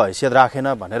उद्घाटनको हैसियत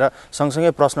राखेन भनेर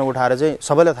सँगसँगै प्रश्न उठाएर चाहिँ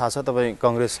सबैलाई थाहा छ तपाईँ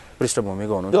काङ्ग्रेस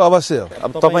पृष्ठभूमिको हुनुहुन्छ। त्यो अवश्य हो।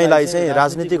 अब तपाईँलाई चाहिँ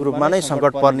राजनीतिक रूपमा नै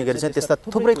सङ्कट पर्ने गरी चाहिँ त्यस्ता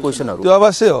थुप्रै क्वेसनहरू। त्यो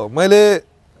अवश्य हो। मैले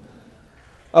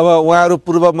अब उहाँहरू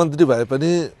पूर्व मन्त्री भए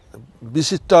पनि,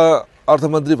 विशिष्ट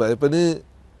अर्थमन्त्री भए पनि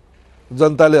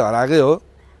जनताले हराएकै हो।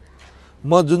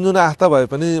 म जुन आस्था भए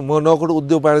पनि म नकोट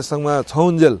उद्योग वाणिज्य सङ्घमा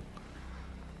छौन्जेल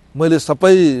मैले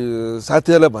सबै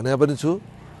साथीहरूलाई भने पनि छु,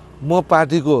 म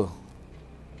पार्टीको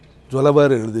झोला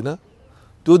भएर हिँड्दिनँ।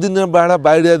 त्यो दिनबाट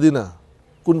बाहिरिया दिन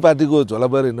कुन पार्टीको झोला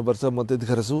भएर हिँड्नुपर्छ म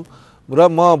त्यतिखेर छु र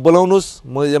म बोलाउनुहोस्,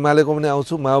 म एमालेको पनि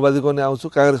आउँछु, माओवादीको पनि आउँछु,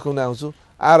 काङ्ग्रेसको पनि आउँछु,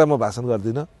 आएर म भाषण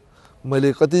गर्दिनँ।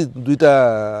 मैले कति 2टा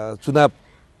चुनाव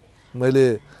मैले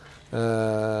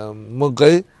म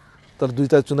गएँ तर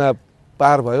 2टा चुनाव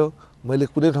पार भयो। मैले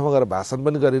कुनै ठाउँमा गएर भाषण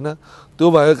पनि गरिनँ। त्यो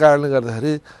भएको कारणले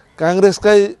गर्दाखेरि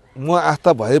काङ्ग्रेसकै म आस्था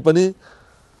भए पनि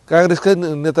काङ्ग्रेसकै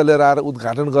नेता लिएर आएर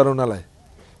उद्घाटन गराउनलाई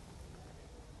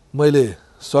मैले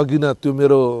सकिनँ। त्यो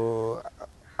मेरो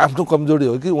आफ्नो कमजोरी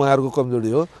हो कि उहाँहरूको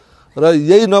कमजोरी हो र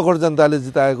यही नकोट जनताले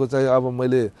जिताएको चाहिँ अब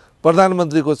मैले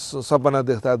प्रधानमन्त्रीको सपना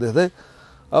देख्दै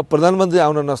अब प्रधानमन्त्री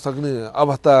आउन नसक्ने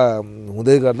अवस्था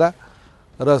हुँदै गर्दा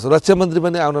र रक्षा मन्त्री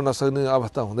पनि आउन नसक्ने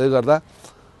अवस्था हुँदै गर्दा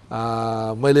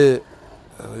मैले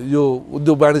यो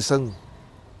उद्योग वाणिज्य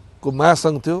सङ्घको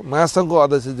महासङ्घ थियो, महासङ्घको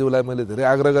अध्यक्षज्यूलाई मैले धेरै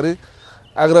आग्रह गरेँ।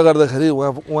 आग्रह गर्दाखेरि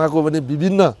उहाँको पनि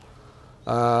विभिन्न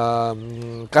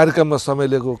कार्यक्रममा समय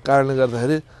लिएको कारणले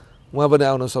गर्दाखेरि उहाँ पनि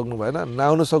आउन सक्नु भएन।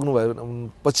 नआउन सक्नु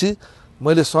भएपछि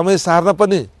मैले समय सार्न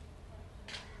पनि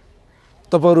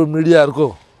तपाईँहरू मिडियाहरूको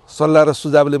सल्लाह र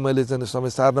सुझावले मैले चाहिँ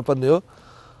समय सार्न पर्ने हो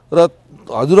र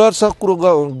हजुरहरूसँग कुरो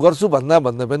गर्छु भन्दा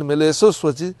पनि मैले यसो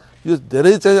सोचेँ यो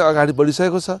धेरै चाहिँ अगाडि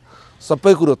बढिसकेको छ,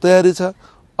 सबै कुरो तयारी छ।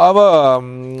 अब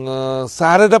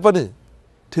सारेर पनि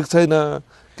ठिक छैन,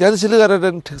 क्यान्सल गरेर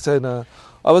पनि ठिक छैन।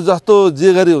 अब जस्तो जे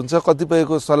गरी हुन्छ,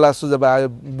 कतिपयको सल्लाह सुझाव आयो,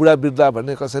 बुढा वृद्ध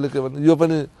भन्ने कसैले के भन्ने, यो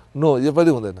पनि यो पनि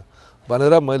हुँदैन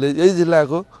भनेर मैले यही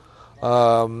जिल्लाको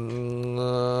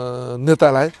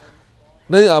नेतालाई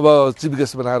नै अब चिफ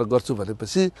गेस्ट बनाएर गर्छु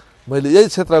भनेपछि मैले यही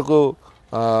क्षेत्रको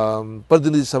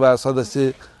प्रतिनिधि सभा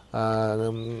सदस्य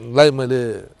लाई मैले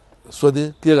सोधेँ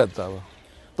के गर्छ अब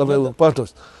तपाईँ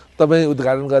पठाउनुहोस् तपाईँ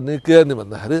उद्घाटन गर्ने के गर्ने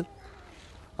भन्दाखेरि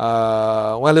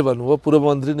उहाँले भन्नुभयो पूर्व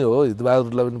मन्त्री नै हो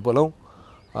हितबहादुरलाई पनि बोलाउँ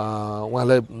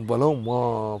उहाँलाई बोलाउँ म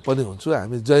पनि हुन्छु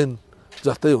हामी जैन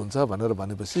जस्तै हुन्छ भनेर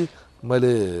भनेपछि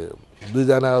मैले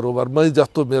दुईजना रोभरमै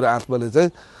जस्तो मेरो आत्माले चाहिँ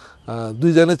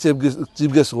दुईजना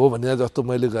चिफ गेस्ट हो भने जस्तो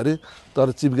मैले गरेँ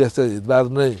तर चिफ गेस्ट चाहिँ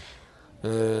हितबहादुर नै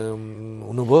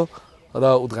हुनुभयो र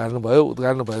उद्घाटन भयो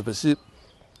उद्घाटन भएपछि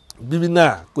विभिन्न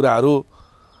कुराहरू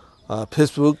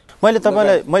फेसबुक मैले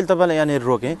तपाईँलाई यहाँनिर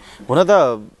रोकेँ हुन त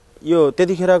यो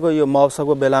त्यतिखेरको यो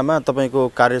महोत्सवको बेलामा तपाईँको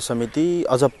कार्य समिति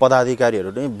अझ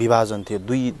पदाधिकारीहरू नै विभाजन थियो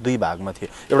दुई भागमा थियो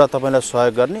एउटा तपाईँलाई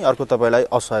सहयोग गर्ने अर्को तपाईँलाई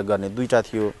असहयोग गर्ने दुईटा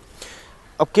थियो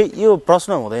अब केही यो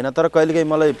प्रश्न हुँदैन तर कहिलेकाहीँ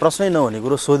मलाई प्रश्नै नहुने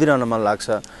कुरो सोधिरहन मन लाग्छ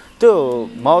त्यो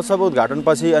महोत्सव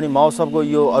उद्घाटनपछि अनि महोत्सवको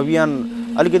यो अभियान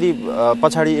अलिकति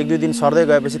पछाडि 1-2 दिन सर्दै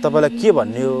गएपछि तपाईँलाई के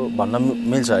भन्ने हो भन्न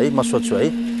मिल्छ है म सोध्छु है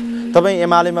तपाईँ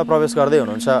एमालेमा प्रवेश गर्दै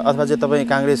हुनुहुन्छ अथवा चाहिँ तपाईँ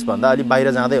काङ्ग्रेसभन्दा अलि बाहिर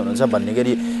जाँदै हुनुहुन्छ भन्ने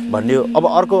गरी भन्ने हो अब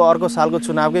अर्को सालको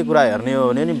चुनावकै कुरा हेर्ने हो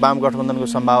भने नि वाम गठबन्धनको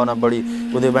सम्भावना बढी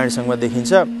उदयवाणी सङ्घमा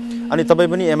देखिन्छ अनि तपाईँ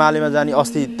पनि एमालेमा जाने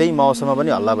अस्ति त्यही महोत्सवमा पनि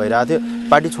हल्ला भइरहेको थियो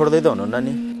पार्टी छोड्दै त हुनुहुन्न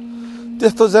नि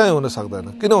त्यस्तो चाहिँ हुन सक्दैन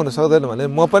किन हुन सक्दैन भने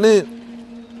म पनि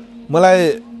मलाई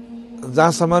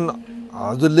जहाँसम्म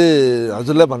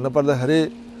हजुरलाई भन्नुपर्दाखेरि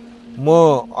म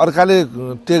अर्काले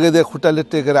टेकिदिए खुट्टाले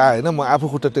टेकेर आएन म आफू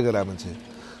खुट्टा टेकेर आए मान्छे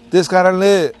त्यस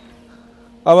कारणले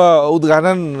अब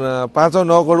उद्घाटन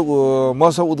 5-9 करोड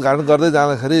महोत्सव उद्घाटन गर्दै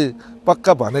जाँदाखेरि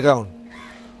पक्का भनेका हुन्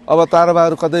अब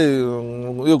ताराबहादुर कतै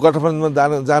यो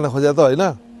गठबन्धनमा जान खोजे त होइन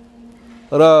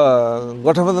र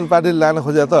गठबन्धन पार्टीले लान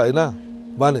खोजे त होइन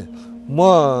भने म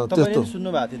त्यस्तो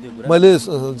मैले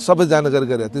सबै जानकारी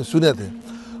गरेको थिएँ सुनेको थिएँ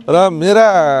र मेरा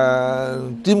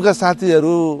टिमका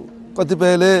साथीहरू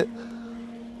कतिपयले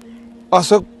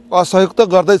असहयोग त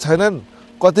गर्दै छैनन्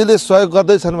कतिले सहयोग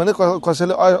गर्दैछन् भने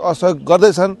कसैले असहयोग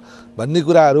गर्दैछन् भन्ने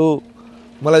कुराहरू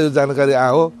मलाई यो जानकारी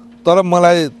आयो तर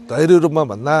मलाई धैर्य रूपमा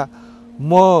भन्दा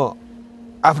म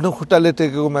आफ्नो खुट्टाले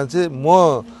टेकेको मान्छे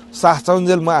म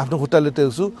साहचौन्जेल म आफ्नो खुट्टाले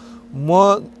टेक्छु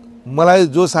मलाई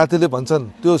जो साथीले भन्छन्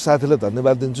त्यो साथीलाई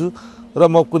धन्यवाद दिन्छु र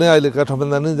म कुनै अहिले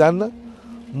गठबन्धन पनि जान्न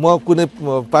म कुनै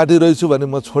पार्टी रहेछु भने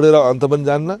म छोडेर अन्त पनि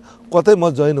जान्न कतै म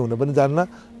जोइन हुन पनि जान्न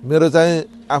मेरो चाहिँ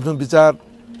आफ्नो विचार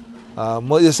म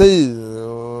यसै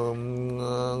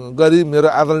गरी मेरो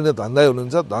आदरणीय धनदाई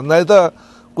हुनुहुन्छ धनदाई त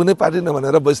कुनै पार्टी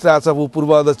नभनेर बसिरहेको छ ऊ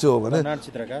पूर्व अध्यक्ष हो भने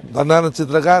धनदाई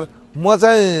चित्रकार म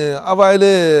चाहिँ अब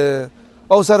अहिले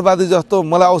अवसरवादी जस्तो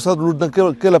मलाई अवसर लुट्न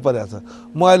केलाई परेको छ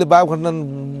म अहिले वाम गठबन्धन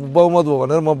बहुमत भयो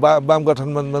भनेर म वाम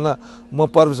गठबन्धनमा म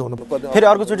प्रवेश हुनु फेरि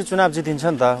अर्कोचोटि चुनाव जितिन्छ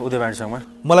नि त उदयवाणी सङ्घमा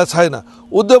मलाई छैन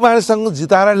उदयवाणी सङ्घ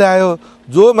जिताएर ल्यायो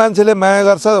जो मान्छेले माया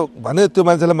गर्छ भने त्यो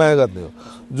मान्छेलाई माया गर्ने हो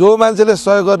जो मान्छेले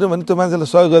सहयोग गर्ने भने त्यो मान्छेले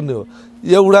सहयोग गर्ने हो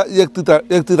एउटा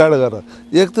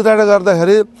एकतिराड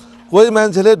गर्दाखेरि कोही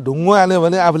मान्छेले ढुङ्गो हाल्यो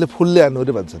भने आफूले फुलले हाल्नु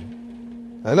अरे भन्छन्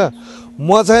होइन म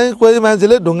चाहिँ कोही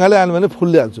मान्छेले ढुङ्गाले हाल्यो भने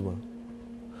फुलले हाल्छु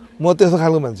म त्यस्तो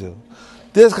खालको मान्छे हो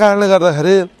त्यस कारणले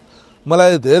गर्दाखेरि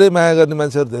मलाई धेरै माया गर्ने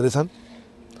मान्छेहरू धेरै छन्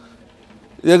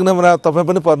 1 नम्बरमा तपाईँ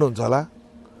पनि पर्नुहुन्छ होला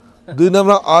 2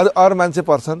 नम्बरमा अरू मान्छे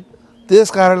पर्छन् त्यस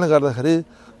कारणले गर्दाखेरि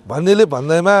भन्नेले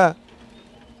भन्दैमा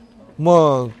म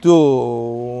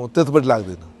त्यतोपट्टि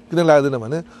लाग्दैन किन लाग्दैन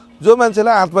भने जो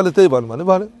मान्छेलाई आत्माले त्यही भन्नु भने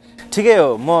भन्यो ठिकै हो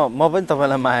म पनि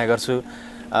तपाईँलाई माया गर्छु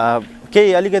केही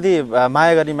अलिकति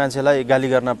माया गर्ने मान्छेलाई गाली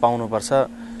गर्न पाउनुपर्छ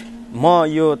म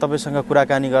यो तपाईसँग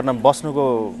कुराकानी गर्न बस्नुको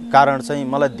कारण चाहिँ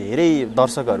मलाई धेरै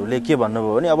दर्शकहरूले के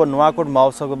भन्नुभयो भने अब नुवाकोट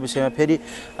महोत्सवको विषयमा फेरि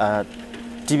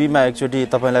टिभीमा एकचोटि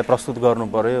तपाईँलाई प्रस्तुत गर्नु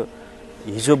पर्यो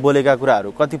हिजो बोलेका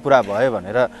कुराहरू कति पुरा भयो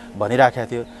भनेर भनिराखेको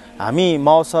थियो हामी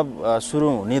महोत्सव सुरु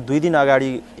हुने 2 दिन अगाडि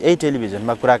यही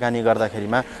टेलिभिजनमा कुराकानी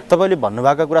गर्दाखेरिमा तपाईँले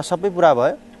भन्नुभएका कुरा सबै पुरा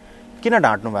भयो किन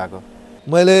ढाँट्नु भएको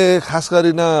मैले खास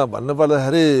गरिन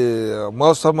भन्नुपर्दाखेरि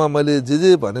महोत्सवमा मैले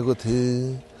जे भनेको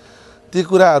थिएँ ती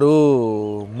कुराहरू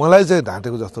मलाई चाहिँ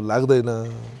ढाँटेको जस्तो लाग्दैन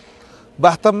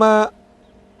वास्तवमा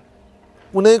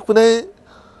कुनै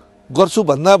गर्छु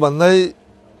भन्दै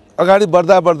अगाडि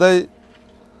बढ्दै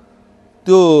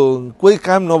त्यो कोही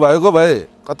काम नभएको भए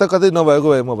कतै नभएको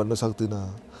भए म भन्न सक्दिनँ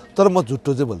तर म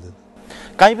झुट्टो चाहिँ बोल्दिनँ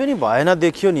काहीँ पनि भएन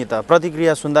देखियो नि त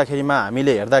प्रतिक्रिया सुन्दाखेरिमा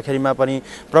हामीले हेर्दाखेरिमा पनि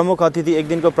प्रमुख अतिथि एक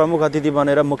दिनको प्रमुख अतिथि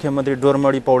बनेर मुख्यमन्त्री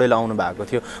डोरमडी पौडेल आउनु भएको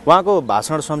थियो उहाँको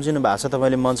भाषण सम्झिनु भएको छ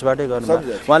तपाईँले मञ्चबाटै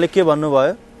गर्नुभयो उहाँले के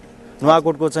भन्नुभयो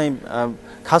नुवाकोटको चाहिँ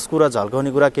खास कुरा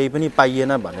झल्काउने कुरा केही पनि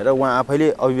पाइएन भनेर उहाँ आफैले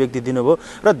अभिव्यक्ति दिनुभयो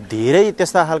र धेरै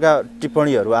त्यस्ता खालका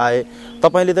टिप्पणीहरू आए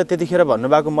तपाईँले त त्यतिखेर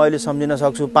भन्नुभएको म अहिले सम्झिन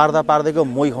सक्छु पार्दैको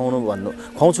मोही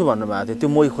खुवाउँछु भन्नुभएको थियो त्यो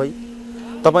मोही खोइ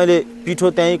तपाईँले पिठो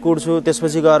त्यहीँ कुट्छु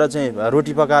त्यसपछि गएर चाहिँ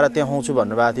रोटी पकाएर त्यहाँ खुवाउँछु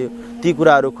भन्नुभएको थियो, ती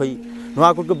कुराहरू खोइ।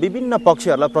 नुवाकोटको विभिन्न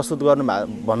पक्षहरूलाई प्रस्तुत गर्नु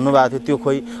भन्नुभएको थियो, त्यो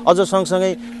खोइ। अझ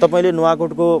सँगसँगै तपाईँले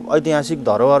नुवाकोटको ऐतिहासिक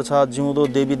धरोहर छ,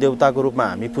 जिउँदो देवी देवताको रूपमा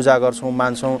हामी पूजा गर्छौँ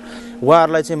मान्छौँ,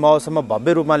 उहाँहरूलाई चाहिँ महोत्सवमा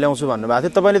भव्य रूपमा ल्याउँछु भन्नुभएको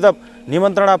थियो। तपाईँले त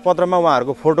निमन्त्रणा पत्रमा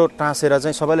उहाँहरूको फोटो टाँसेर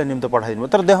चाहिँ सबैलाई निम्तो पठाइदिनु भयो,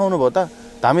 तर देखाउनु भयो त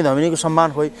धामी धमिनीको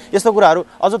सम्मान खोइ। यस्तो कुराहरू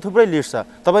अझ थुप्रै लिस्ट छ।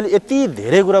 तपाईँले यति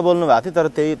धेरै कुरा बोल्नु भएको थियो, तर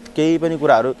त्यही केही पनि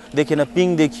कुराहरू देखिएन।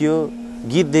 पिङ देखियो,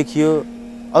 गीत देखियो,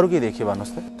 अरू के देखियो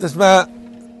भन्नुहोस् त? त्यसमा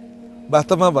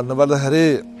वास्तवमा भन्नुपर्दाखेरि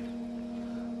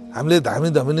हामीले धामी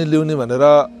धमिनी ल्याउने भनेर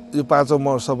यो 5औं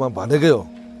महोत्सवमा भनेकै हो।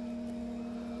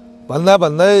 भन्दा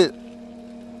भन्दै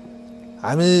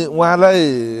हामी उहाँलाई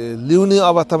ल्याउने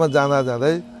अवस्थामा जाँदा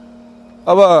जाँदै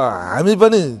अब हामी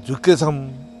पनि झुक्केछौँ।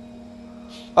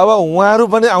 अब उहाँहरू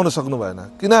पनि आउन सक्नु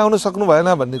भएन। किन आउन सक्नु भएन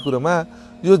भन्ने कुरोमा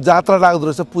यो जात्रा लाग्दो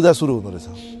रहेछ, पूजा सुरु हुँदो रहेछ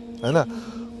होइन।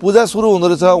 पूजा सुरु हुँदो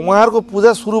रहेछ, उहाँहरूको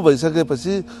पूजा सुरु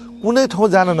भइसकेपछि कुनै ठाउँ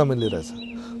जान नमिल्ने रहेछ।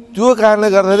 त्यो कारणले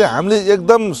गर्दाखेरि हामीले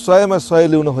एकदम 100मा 100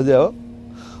 ल्याउन खोजे हो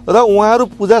र उहाँहरू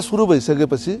पूजा सुरु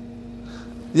भइसकेपछि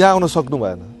यहाँ आउन सक्नु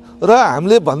भएन र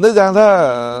हामीले भन्दै जाँदा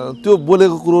त्यो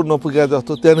बोलेको कुरो नपुगे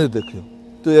जस्तो त्यहाँनिर देखियो।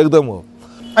 त्यो एकदम हो।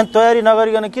 अनि तयारी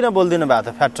नगरिकन किन बोल्दिनु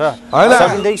भएको त फ्याट?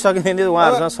 सकिँदै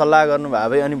उहाँहरूसँग सल्लाह गर्नु भए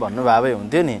भए अनि भन्नु भए भए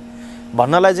हुन्थ्यो नि।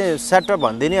 भन्नलाई चाहिँ स्याट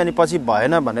भनिदिने अनि पछि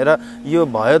भएन भनेर यो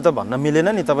भयो त भन्न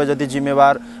मिलेन नि। तपाईँ जति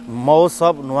जिम्मेवार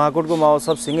महोत्सव, नुवाकोटको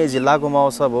महोत्सव सिँगै जिल्लाको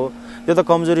महोत्सव हो, त्यो त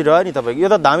कमजोरी रह्यो नि तपाईँको। यो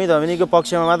त धामी धमिनीको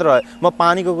पक्षमा मात्र रह्यो। म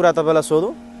पानीको कुरा तपाईँलाई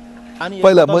सोधौँ।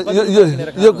 पहिला म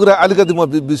यो कुरा अलिकति म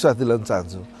विश्वास दिलाउन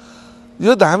चाहन्छु।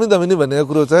 यो धामी धमिनी भनेको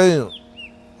कुरो चाहिँ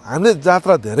हामीले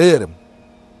जात्रा धेरै हेऱ्यौँ,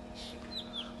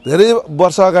 धेरै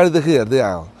वर्ष अगाडिदेखि हेर्दै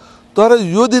आयौँ। तर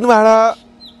यो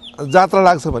दिनबाट जात्रा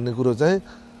लाग्छ भन्ने कुरो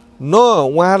चाहिँ न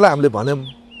उहाँहरूलाई हामीले भन्यौँ,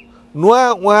 न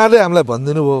उहाँहरूले हामीलाई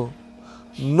भनिदिनु भयो,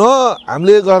 न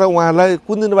हामीले गएर उहाँहरूलाई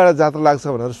कुन दिनबाट जात्रा लाग्छ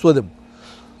भनेर सोध्यौँ।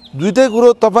 दुइटै कुरो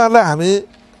तपाईँहरूलाई हामी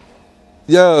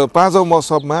यो 5औं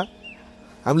महोत्सवमा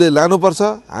हामीले लानुपर्छ,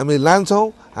 हामी लान्छौँ,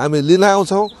 हामी लिन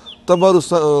आउँछौँ।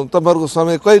 तपाईँहरूको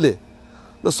समय कहिले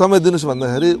र समय दिनुहोस्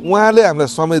भन्दाखेरि उहाँले हामीलाई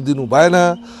समय दिनु भएन।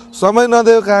 समय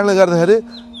नदिएको कारणले गर्दाखेरि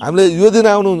हामीले यो दिन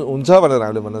आउनुहुन्छ भनेर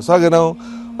हामीले भन्न सकेनौँ।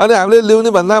 अनि हामीले ल्याउने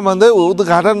भन्दा भन्दै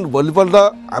उद्घाटन भोलिपल्ट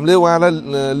हामीले उहाँलाई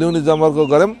ल्याउने जमर्को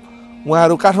गऱ्यौँ।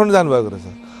 उहाँहरू काठमाडौँ जानुभएको रहेछ।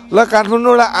 ल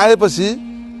काठमाडौँबाट आएपछि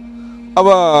अब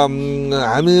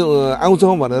हामी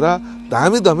आउँछौँ भनेर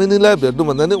धामी धमिनीलाई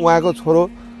भेट्नुभन्दा नि उहाँको छोरो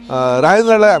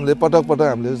राजेन्द्रलाई हामीले पटक पटक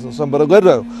हामीले सम्पर्क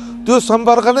गरिरह्यौँ। त्यो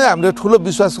सम्पर्क नै हामीले ठुलो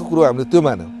विश्वासको कुरो हामीले त्यो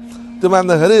मान्यौँ। त्यो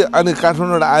मान्दाखेरि अनि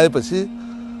काठमाडौँबाट आएपछि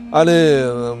अनि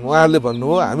उहाँहरूले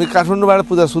भन्नुभयो हामी काठमाडौँबाट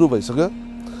पूजा सुरु भइसक्यो,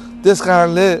 त्यस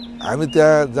कारणले हामी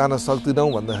त्यहाँ जान सक्दैनौँ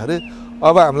भन्दाखेरि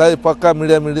अब हामीलाई पक्का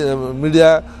मिडिया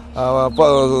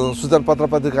सूचना पत्र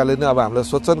पत्रिकाले नै अब हामीलाई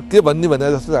सोध्छन् के भन्ने भने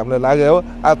जस्तो हामीलाई लाग्यो हो।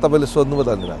 आज तपाईँले सोध्नुभयो,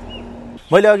 धन्यवाद।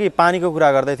 मैले अघि पानीको कुरा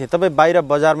गर्दै थिएँ। तपाईँ बाहिर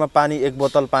बजारमा पानी, एक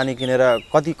बोतल पानी किनेर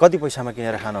कति पैसामा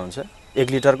किनेर खानुहुन्छ? 1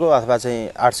 लिटरको अथवा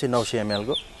चाहिँ 800-900 ml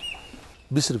को?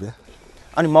 20 रुपियाँ।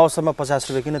 अनि महोत्सवमा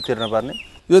 50 रुपियाँ किन तिर्नुपर्ने?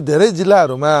 यो धेरै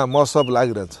जिल्लाहरूमा महोत्सव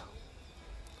लागिरहन्छ।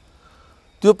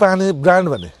 त्यो पानी ब्रान्ड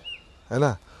भने होइन।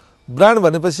 ब्रान्ड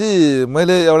भनेपछि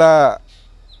मैले एउटा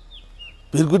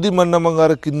भिरकुटी मण्डपमा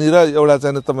गएर किन्ने र एउटा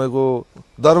चाहिँ तपाईँको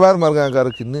दरबार मर्गा गएर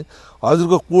किन्ने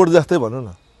हजुरको कोड जस्तै भनौँ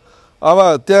न। अब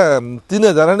त्यहाँ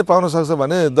 3000 नै पाउन सक्छ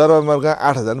भने दरबार मर्गा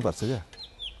 8000 पर्छ क्या।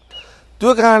 त्यो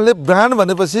कारणले ब्रान्ड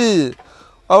भनेपछि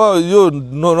अब यो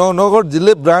नगौर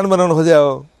जिल्लै ब्रान्ड बनाउन खोजे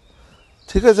हो।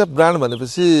 ठिकै छ, ब्रान्ड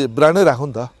भनेपछि ब्रान्डै राखौँ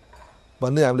नि त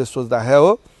भन्ने हामीले सोच राखेको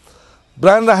हो।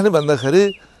 ब्रान्ड राख्ने भन्दाखेरि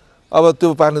अब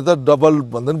त्यो पानी त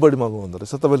डबल भन्दा पनि बढी महँगो हुँदो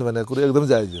रहेछ। तपाईँले भनेको कुरो एकदम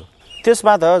जायज हो।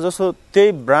 त्यसमा त जस्तो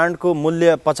त्यही ब्रान्डको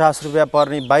मूल्य 50 रुपियाँ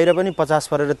पर्ने बाहिर पनि 50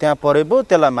 परेर त्यहाँ परे पो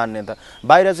त्यसलाई मान्ने त।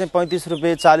 बाहिर चाहिँ 35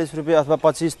 रुपियाँ 40 रुपियाँ अथवा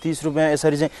 25-30 रुपियाँ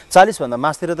यसरी चाहिँ 40 भन्दा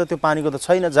मासतिर त त्यो पानीको त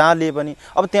छैन जहाँ लिए पनि।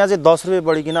 अब त्यहाँ चाहिँ 10 रुपियाँ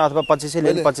बढी किन अथवा 25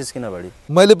 लिए 25 किन बढी?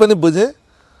 मैले पनि बुझेँ।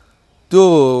 त्यो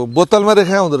बोतलमा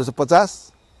रेखा हुँदो रहेछ 50,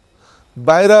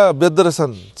 बाहिर बेच्दो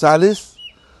रहेछन् 40,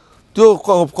 त्यो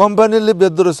कम्पनीले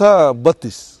बेच्दो रहेछ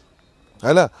 32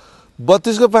 होइन।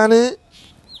 32 को पानी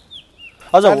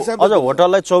अझ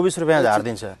होटललाई 24 रुपियाँ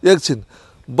झारिदिन्छ। एकछिन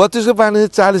 32 को पानी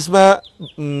 40 मा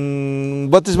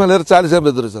 32 मा लिएर 40 मा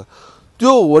बेच्दो रहेछ।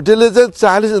 त्यो होटेलले चाहिँ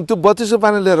 40 त्यो 32 को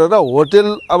पानी लिएर र होटेल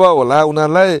अब होला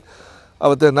उनीहरूलाई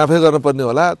अब त्यहाँ नाफे गर्नुपर्ने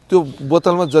होला। त्यो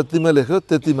बोतलमा जतिमा लेख्यो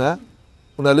त्यतिमा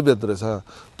उनीहरूले बेच्दो रहेछ।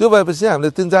 त्यो भएपछि हामीले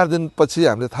 3-4 दिनपछि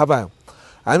हामीले थाहा पायौँ।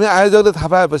 हामी आयोजकले थाहा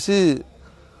पाएपछि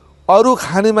अरू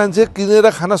खाने मान्छे किनेर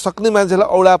खान सक्ने मान्छेलाई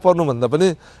औडा पर्नुभन्दा पनि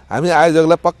हामी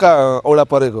आयोजकलाई पक्का औडा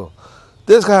परेको।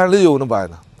 त्यस कारणले यो हुनु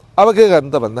भएन। अब के गर्नु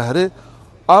त भन्दाखेरि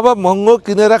अब महँगो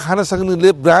किनेर खान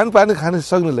सक्नेले ब्रान्ड पानी खान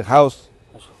सक्नेले खाओस्।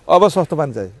 अब सस्तो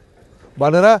पानी चाहियो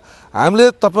भनेर हामीले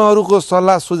तपाईँहरूको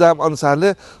सल्लाह सुझाव अनुसारले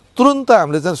तुरुन्त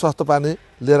हामीले चाहिँ सस्तो पानी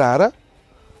लिएर आएर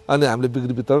अनि हामीले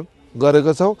बिक्री वितरण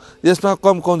गरेको छौँ। यसमा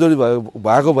कम कमजोरी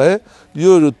भएको भए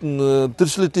यो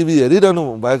त्रिशुली टिभी हेरिरहनु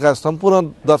भएका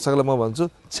सम्पूर्ण दर्शकलाई म भन्छु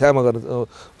क्षमा गर्न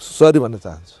सरी भन्न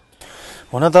चाहन्छु।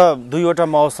 हुन त 2वटा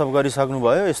महोत्सव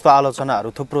गरिसक्नुभयो, यस्तो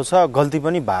आलोचनाहरू थुप्रो छ, गल्ती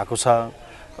पनि भएको छ।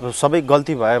 अब सबै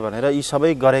गल्ती भयो भनेर यी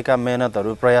सबै गरेका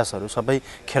मेहनतहरू प्रयासहरू सबै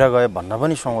खेर गए भन्न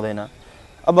पनि सुहाउँदैन।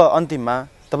 अब अन्तिममा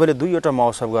तपाईँले 2वटा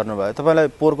महोत्सव गर्नुभयो, तपाईँलाई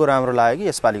पोहोरको राम्रो लाग्यो कि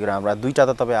यसपालिको राम्रो लाग्यो? 2टा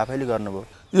त तपाईँ आफैले गर्नुभयो।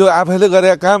 यो आफैले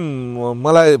गरेका काम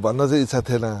मलाई भन्न चाहिँ इच्छा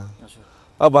थिएन।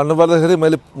 अब भन्नुपर्दाखेरि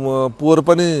मैले पोहोर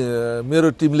पनि मेरो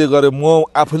टिमले गर्यो, म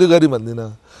आफूले गरी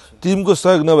भन्दिनँ। टिमको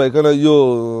सहयोग नभइकन यो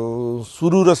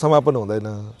सुरु र समापन हुँदैन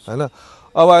हैन।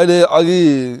 अब अहिले अघि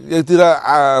एकतिर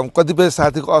कतिपय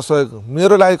साथीको असहयोग,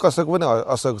 मेरो लागि कसैको पनि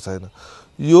असहयोग छैन।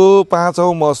 यो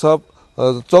 5औं महोत्सव,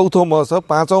 4औं महोत्सव,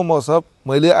 5औं महोत्सव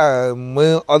मैले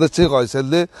अध्यक्षको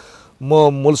हैसियतले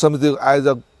म मूल समितिको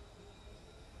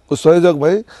आयोजकको संयोजक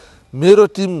भई मेरो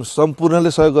टिम सम्पूर्णले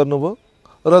सहयोग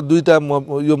गर्नुभयो र 2टा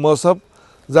यो महोत्सव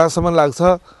जहाँसम्म लाग्छ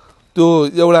त्यो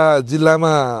एउटा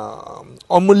जिल्लामा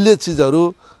अमूल्य चिजहरू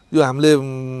यो हामीले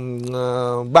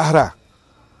बाख्रा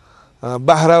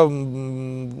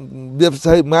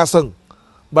व्यवसाय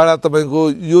महासङ्घबाट तपाईँको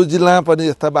यो जिल्लामा पनि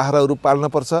यस्ता बाख्राहरू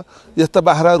पाल्नुपर्छ, यस्ता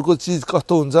बाख्राहरूको चिज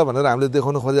कस्तो हुन्छ भनेर हामीले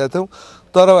देखाउन खोजेका थियौँ।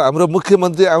 तर हाम्रो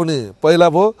मुख्यमन्त्री आउने पहिला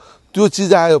भयो, त्यो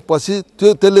चिज आयो पछि।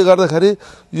 त्यसले गर्दाखेरि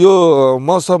यो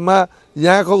मौसममा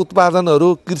यहाँको उत्पादनहरू,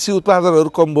 कृषि उत्पादनहरू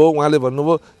कम भयो उहाँले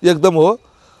भन्नुभयो, एकदम हो।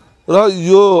 र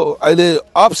यो अहिले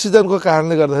अफ सिजनको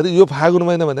कारणले गर्दाखेरि यो फागुन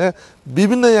महिना भने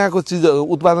विभिन्न यहाँको चिज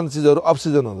उत्पादन चिजहरू अफ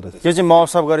सिजन हुँदो रहेछ। यो चाहिँ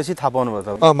महोत्सव गरेपछि थाहा पाउनु भयो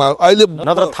तपाईँ? अहिले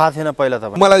नत्र थाहा थिएन पहिला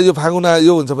तपाईँ? मलाई यो फागुन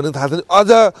यो हुन्छ भने थाहा थिएन।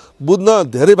 अझ बुझ्न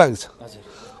धेरै बाँकी छ।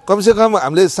 कमसेकम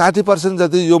हामीले 60%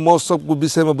 जति यो महोत्सवको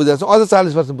विषयमा बुझाएको छौँ, अझ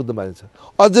 40% बुझ्नु बाँकी छ।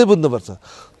 अझै बुझ्नुपर्छ।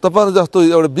 तपाईँहरू जस्तो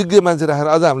एउटा विज्ञ मान्छे राखेर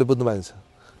अझ हामीले बुझ्नु बाँकी छ।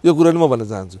 यो कुरो नि म भन्न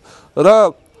चाहन्छु।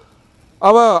 र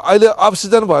अब अहिले अफ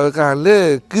सिजन भएको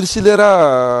कारणले कृषिले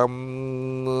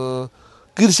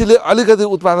अलिकति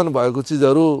उत्पादन भएको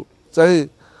चिजहरू चाहिँ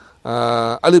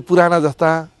अलि पुराना जस्ता,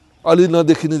 अलि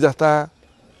नदेखिने जस्ता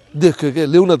देख्यो के,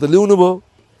 ल्याउन त ल्याउनु भयो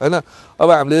हैन। अब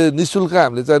हामीले निःशुल्क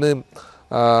हामीले चाहिँ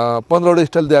 15वटा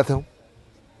स्टल दिएका थियौँ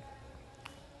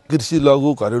कृषि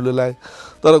लघु घरेलुलाई।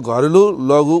 तर घरेलु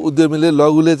लघु उद्यमीले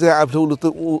लघुले चाहिँ आफूले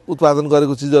उत्पादन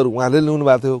गरेको चिजहरू उहाँले ल्याउनु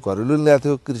भएको थियो, घरेलुले ल्याएको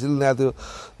थियो, कृषिले ल्याएको थियो।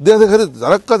 देख्दाखेरि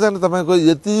झरक्क चाहिँ तपाईँको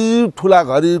यति ठुला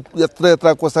घरी,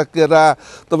 यत्र कोसा केरा,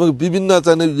 तपाईँको विभिन्न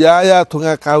चाहिँ या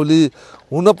थुङ्गा काउली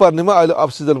हुनुपर्नेमा अहिले अफ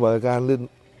सिजन भएको कारणले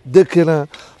देखिएन।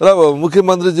 र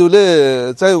मुख्यमन्त्रीज्यूले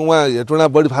चाहिँ उहाँ हेटुँडा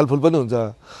बढी फालफुल पनि हुन्छ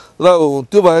र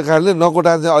त्यो भएको कारणले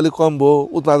नकोटा चाहिँ अलिक कम भयो,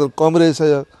 उत्पादन कम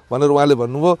रहेछ भनेर उहाँले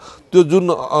भन्नुभयो। त्यो जुन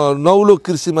नौलो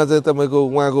कृषिमा चाहिँ तपाईँको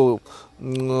उहाँको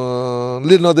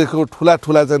ले नदेखेको ठुला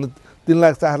चाहिँ 3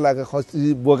 लाख 4 लाख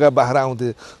खसी बोका बाख्रा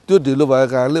आउँथे, त्यो ढिलो भएको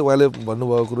कारणले उहाँले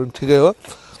भन्नुभएको कुरो पनि ठिकै हो।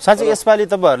 साँच्चै यसपालि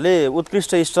तपाईँहरूले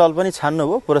उत्कृष्ट स्टल पनि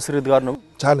छान्नुभयो, पुरस्कृत गर्नु?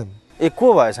 छान्यौँ। को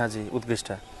भयो साँच्चै उत्कृष्ट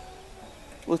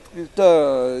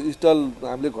स्टल?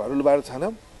 हामीले घरेलुबाट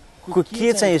छान्यौँ।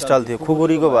 के चाहिँ स्टल थियो?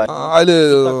 खुकुरीको भयो? अहिले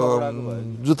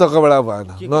जुत्ता कपडा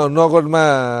भएन।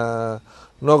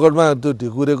 नगरमा त्यो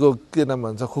ढिकुरेको के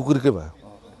नाम भन्छ, खुकुरीकै भयो,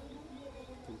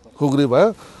 खुकुरी भयो।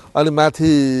 अनि माथि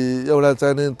एउटा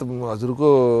चाहिने हजुरको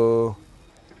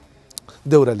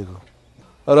देउरालीको।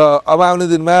 र अब आउने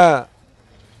दिनमा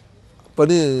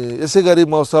पनि यसै गरी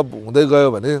महोत्सव हुँदै गयो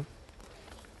भने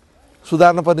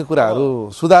सुधार्नुपर्ने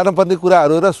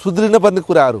कुराहरू र सुध्रिनुपर्ने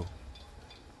कुराहरू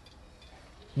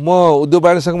म उद्योग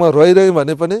वाणिज्य सङ्घमा रहिरहेँ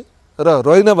भने पनि र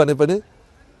रहेन भने पनि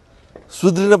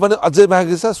सुध्रिन पनि अझै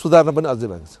बाँकी छ, सुधार्न पनि अझै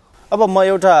बाँकी छ। अब म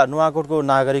एउटा नुवाकोटको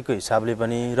नागरिकको हिसाबले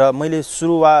पनि र मैले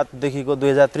सुरुवातदेखिको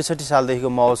 2063 सालदेखिको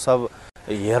महोत्सव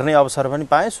हेर्ने अवसर पनि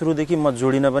पाएँ, सुरुदेखि म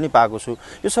जोडिन पनि पाएको छु।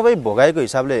 यो सबै भोगाएको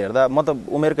हिसाबले हेर्दा म त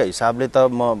उमेरका हिसाबले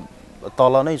त म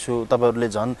तल नै छु, तपाईँहरूले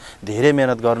झन् धेरै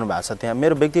मेहनत गर्नु भएको छ। त्यहाँ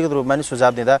मेरो व्यक्तिगत रूपमा नि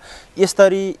सुझाव दिँदा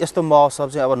यस्तो महोत्सव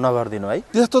चाहिँ अब नगरिदिनु है।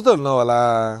 त्यस्तो त नहोला।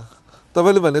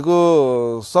 तपाईँले भनेको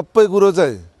सबै कुरो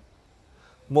चाहिँ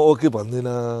म ओके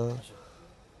भन्दिनँ।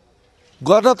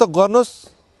 गर्न त गर्नुहोस्,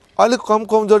 अलिक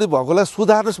कमजोरी भएकोलाई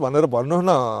सुधार्नुहोस् भनेर भन्नुहोस्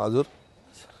न हजुर।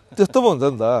 त्यस्तो पो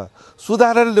हुन्छ नि त,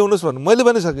 सुधारेर ल्याउनुहोस् भन्नु मैले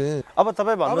भनिसकेँ। अब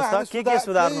तपाईँ भन्नुहोस् त के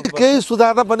सुधार्नु? केही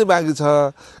सुधार्न पनि बाँकी छ,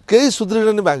 केही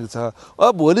सुध्रिन पनि बाँकी छ।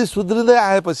 अब भोलि सुध्रिँदै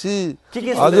आएपछि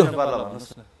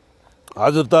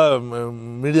हजुर त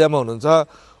मिडियामा हुनुहुन्छ,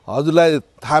 हजुरलाई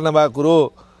थाहा नभएको कुरो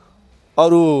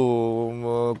अरू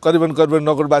करिबन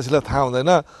नगरवासीलाई थाहा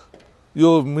हुँदैन। यो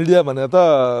मिडिया भनेर त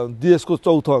देशको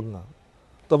चौथो अङ्ग,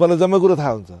 तपाईँलाई जम्मै कुरो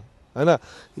थाहा हुन्छ हैन।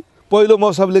 पहिलो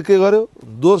महोत्सवले के गर्यो,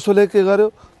 दोस्रोले के गर्यो,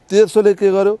 तेस्रोले के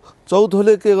गर्यो,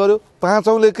 चौथोले के गर्यो,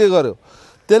 पाँचौँले के गर्यो,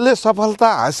 त्यसले सफलता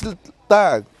हासिलता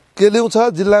के ल्याउँछ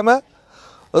जिल्लामा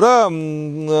र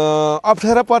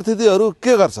अप्ठ्यारा परिस्थितिहरू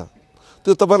के गर्छ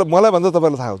त्यो तपाईँलाई मलाई भन्दा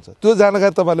तपाईँलाई थाहा हुन्छ। त्यो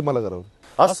जानकारी तपाईँले मलाई गराउनु।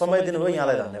 हस्, समय दिनुभयो,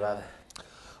 यहाँलाई धन्यवाद।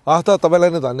 हस् त, तपाईँलाई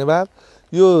नै धन्यवाद।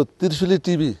 यो त्रिशुली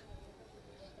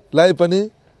टिभीलाई पनि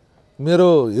मेरो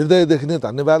हृदयदेखि नै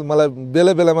धन्यवाद। मलाई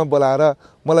बेला बेलामा बोलाएर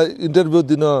मलाई इन्टरभ्यू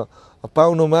दिन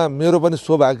पाउनुमा मेरो पनि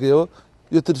सौभाग्य हो।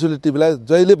 यो त्रिशुली टिभीलाई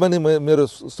जहिले पनि मेरो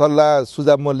सल्लाह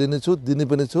सुझाव म लिनेछु, दिने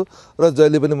पनि छु र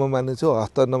जहिले पनि म मान्नेछु।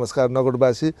 हस्त नमस्कार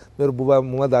नगरवासी, मेरो बुबा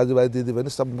मुमा, दाजुभाइ, दिदीबहिनी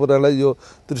सम्पूर्णलाई यो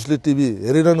त्रिशुली टिभी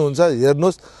हेरिरहनुहुन्छ,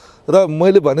 हेर्नुहोस् र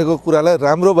मैले भनेको कुरालाई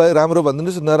राम्रो भए राम्रो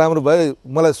भनिदिनुहोस्, नराम्रो भए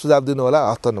मलाई सुझाव दिनु होला।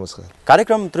 हस्त नमस्कार।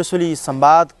 कार्यक्रम त्रिशुली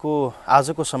संवादको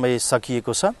आजको समय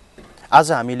सकिएको छ।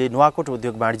 आज हामीले नुवाकोट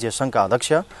उद्योग वाणिज्य सङ्घका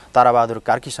अध्यक्ष ताराबहादुर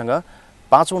कार्कीसँग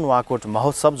 5औं नुवाकोट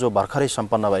महोत्सव जो भर्खरै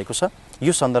सम्पन्न भएको छ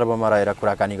यो सन्दर्भमा रहेर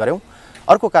कुराकानी गऱ्यौँ।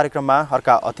 अर्को कार्यक्रममा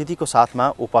अर्का अतिथिको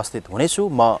साथमा उपस्थित हुनेछु।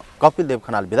 म कपिलदेव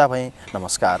खनाल बिदा भएँ।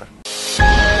 नमस्कार।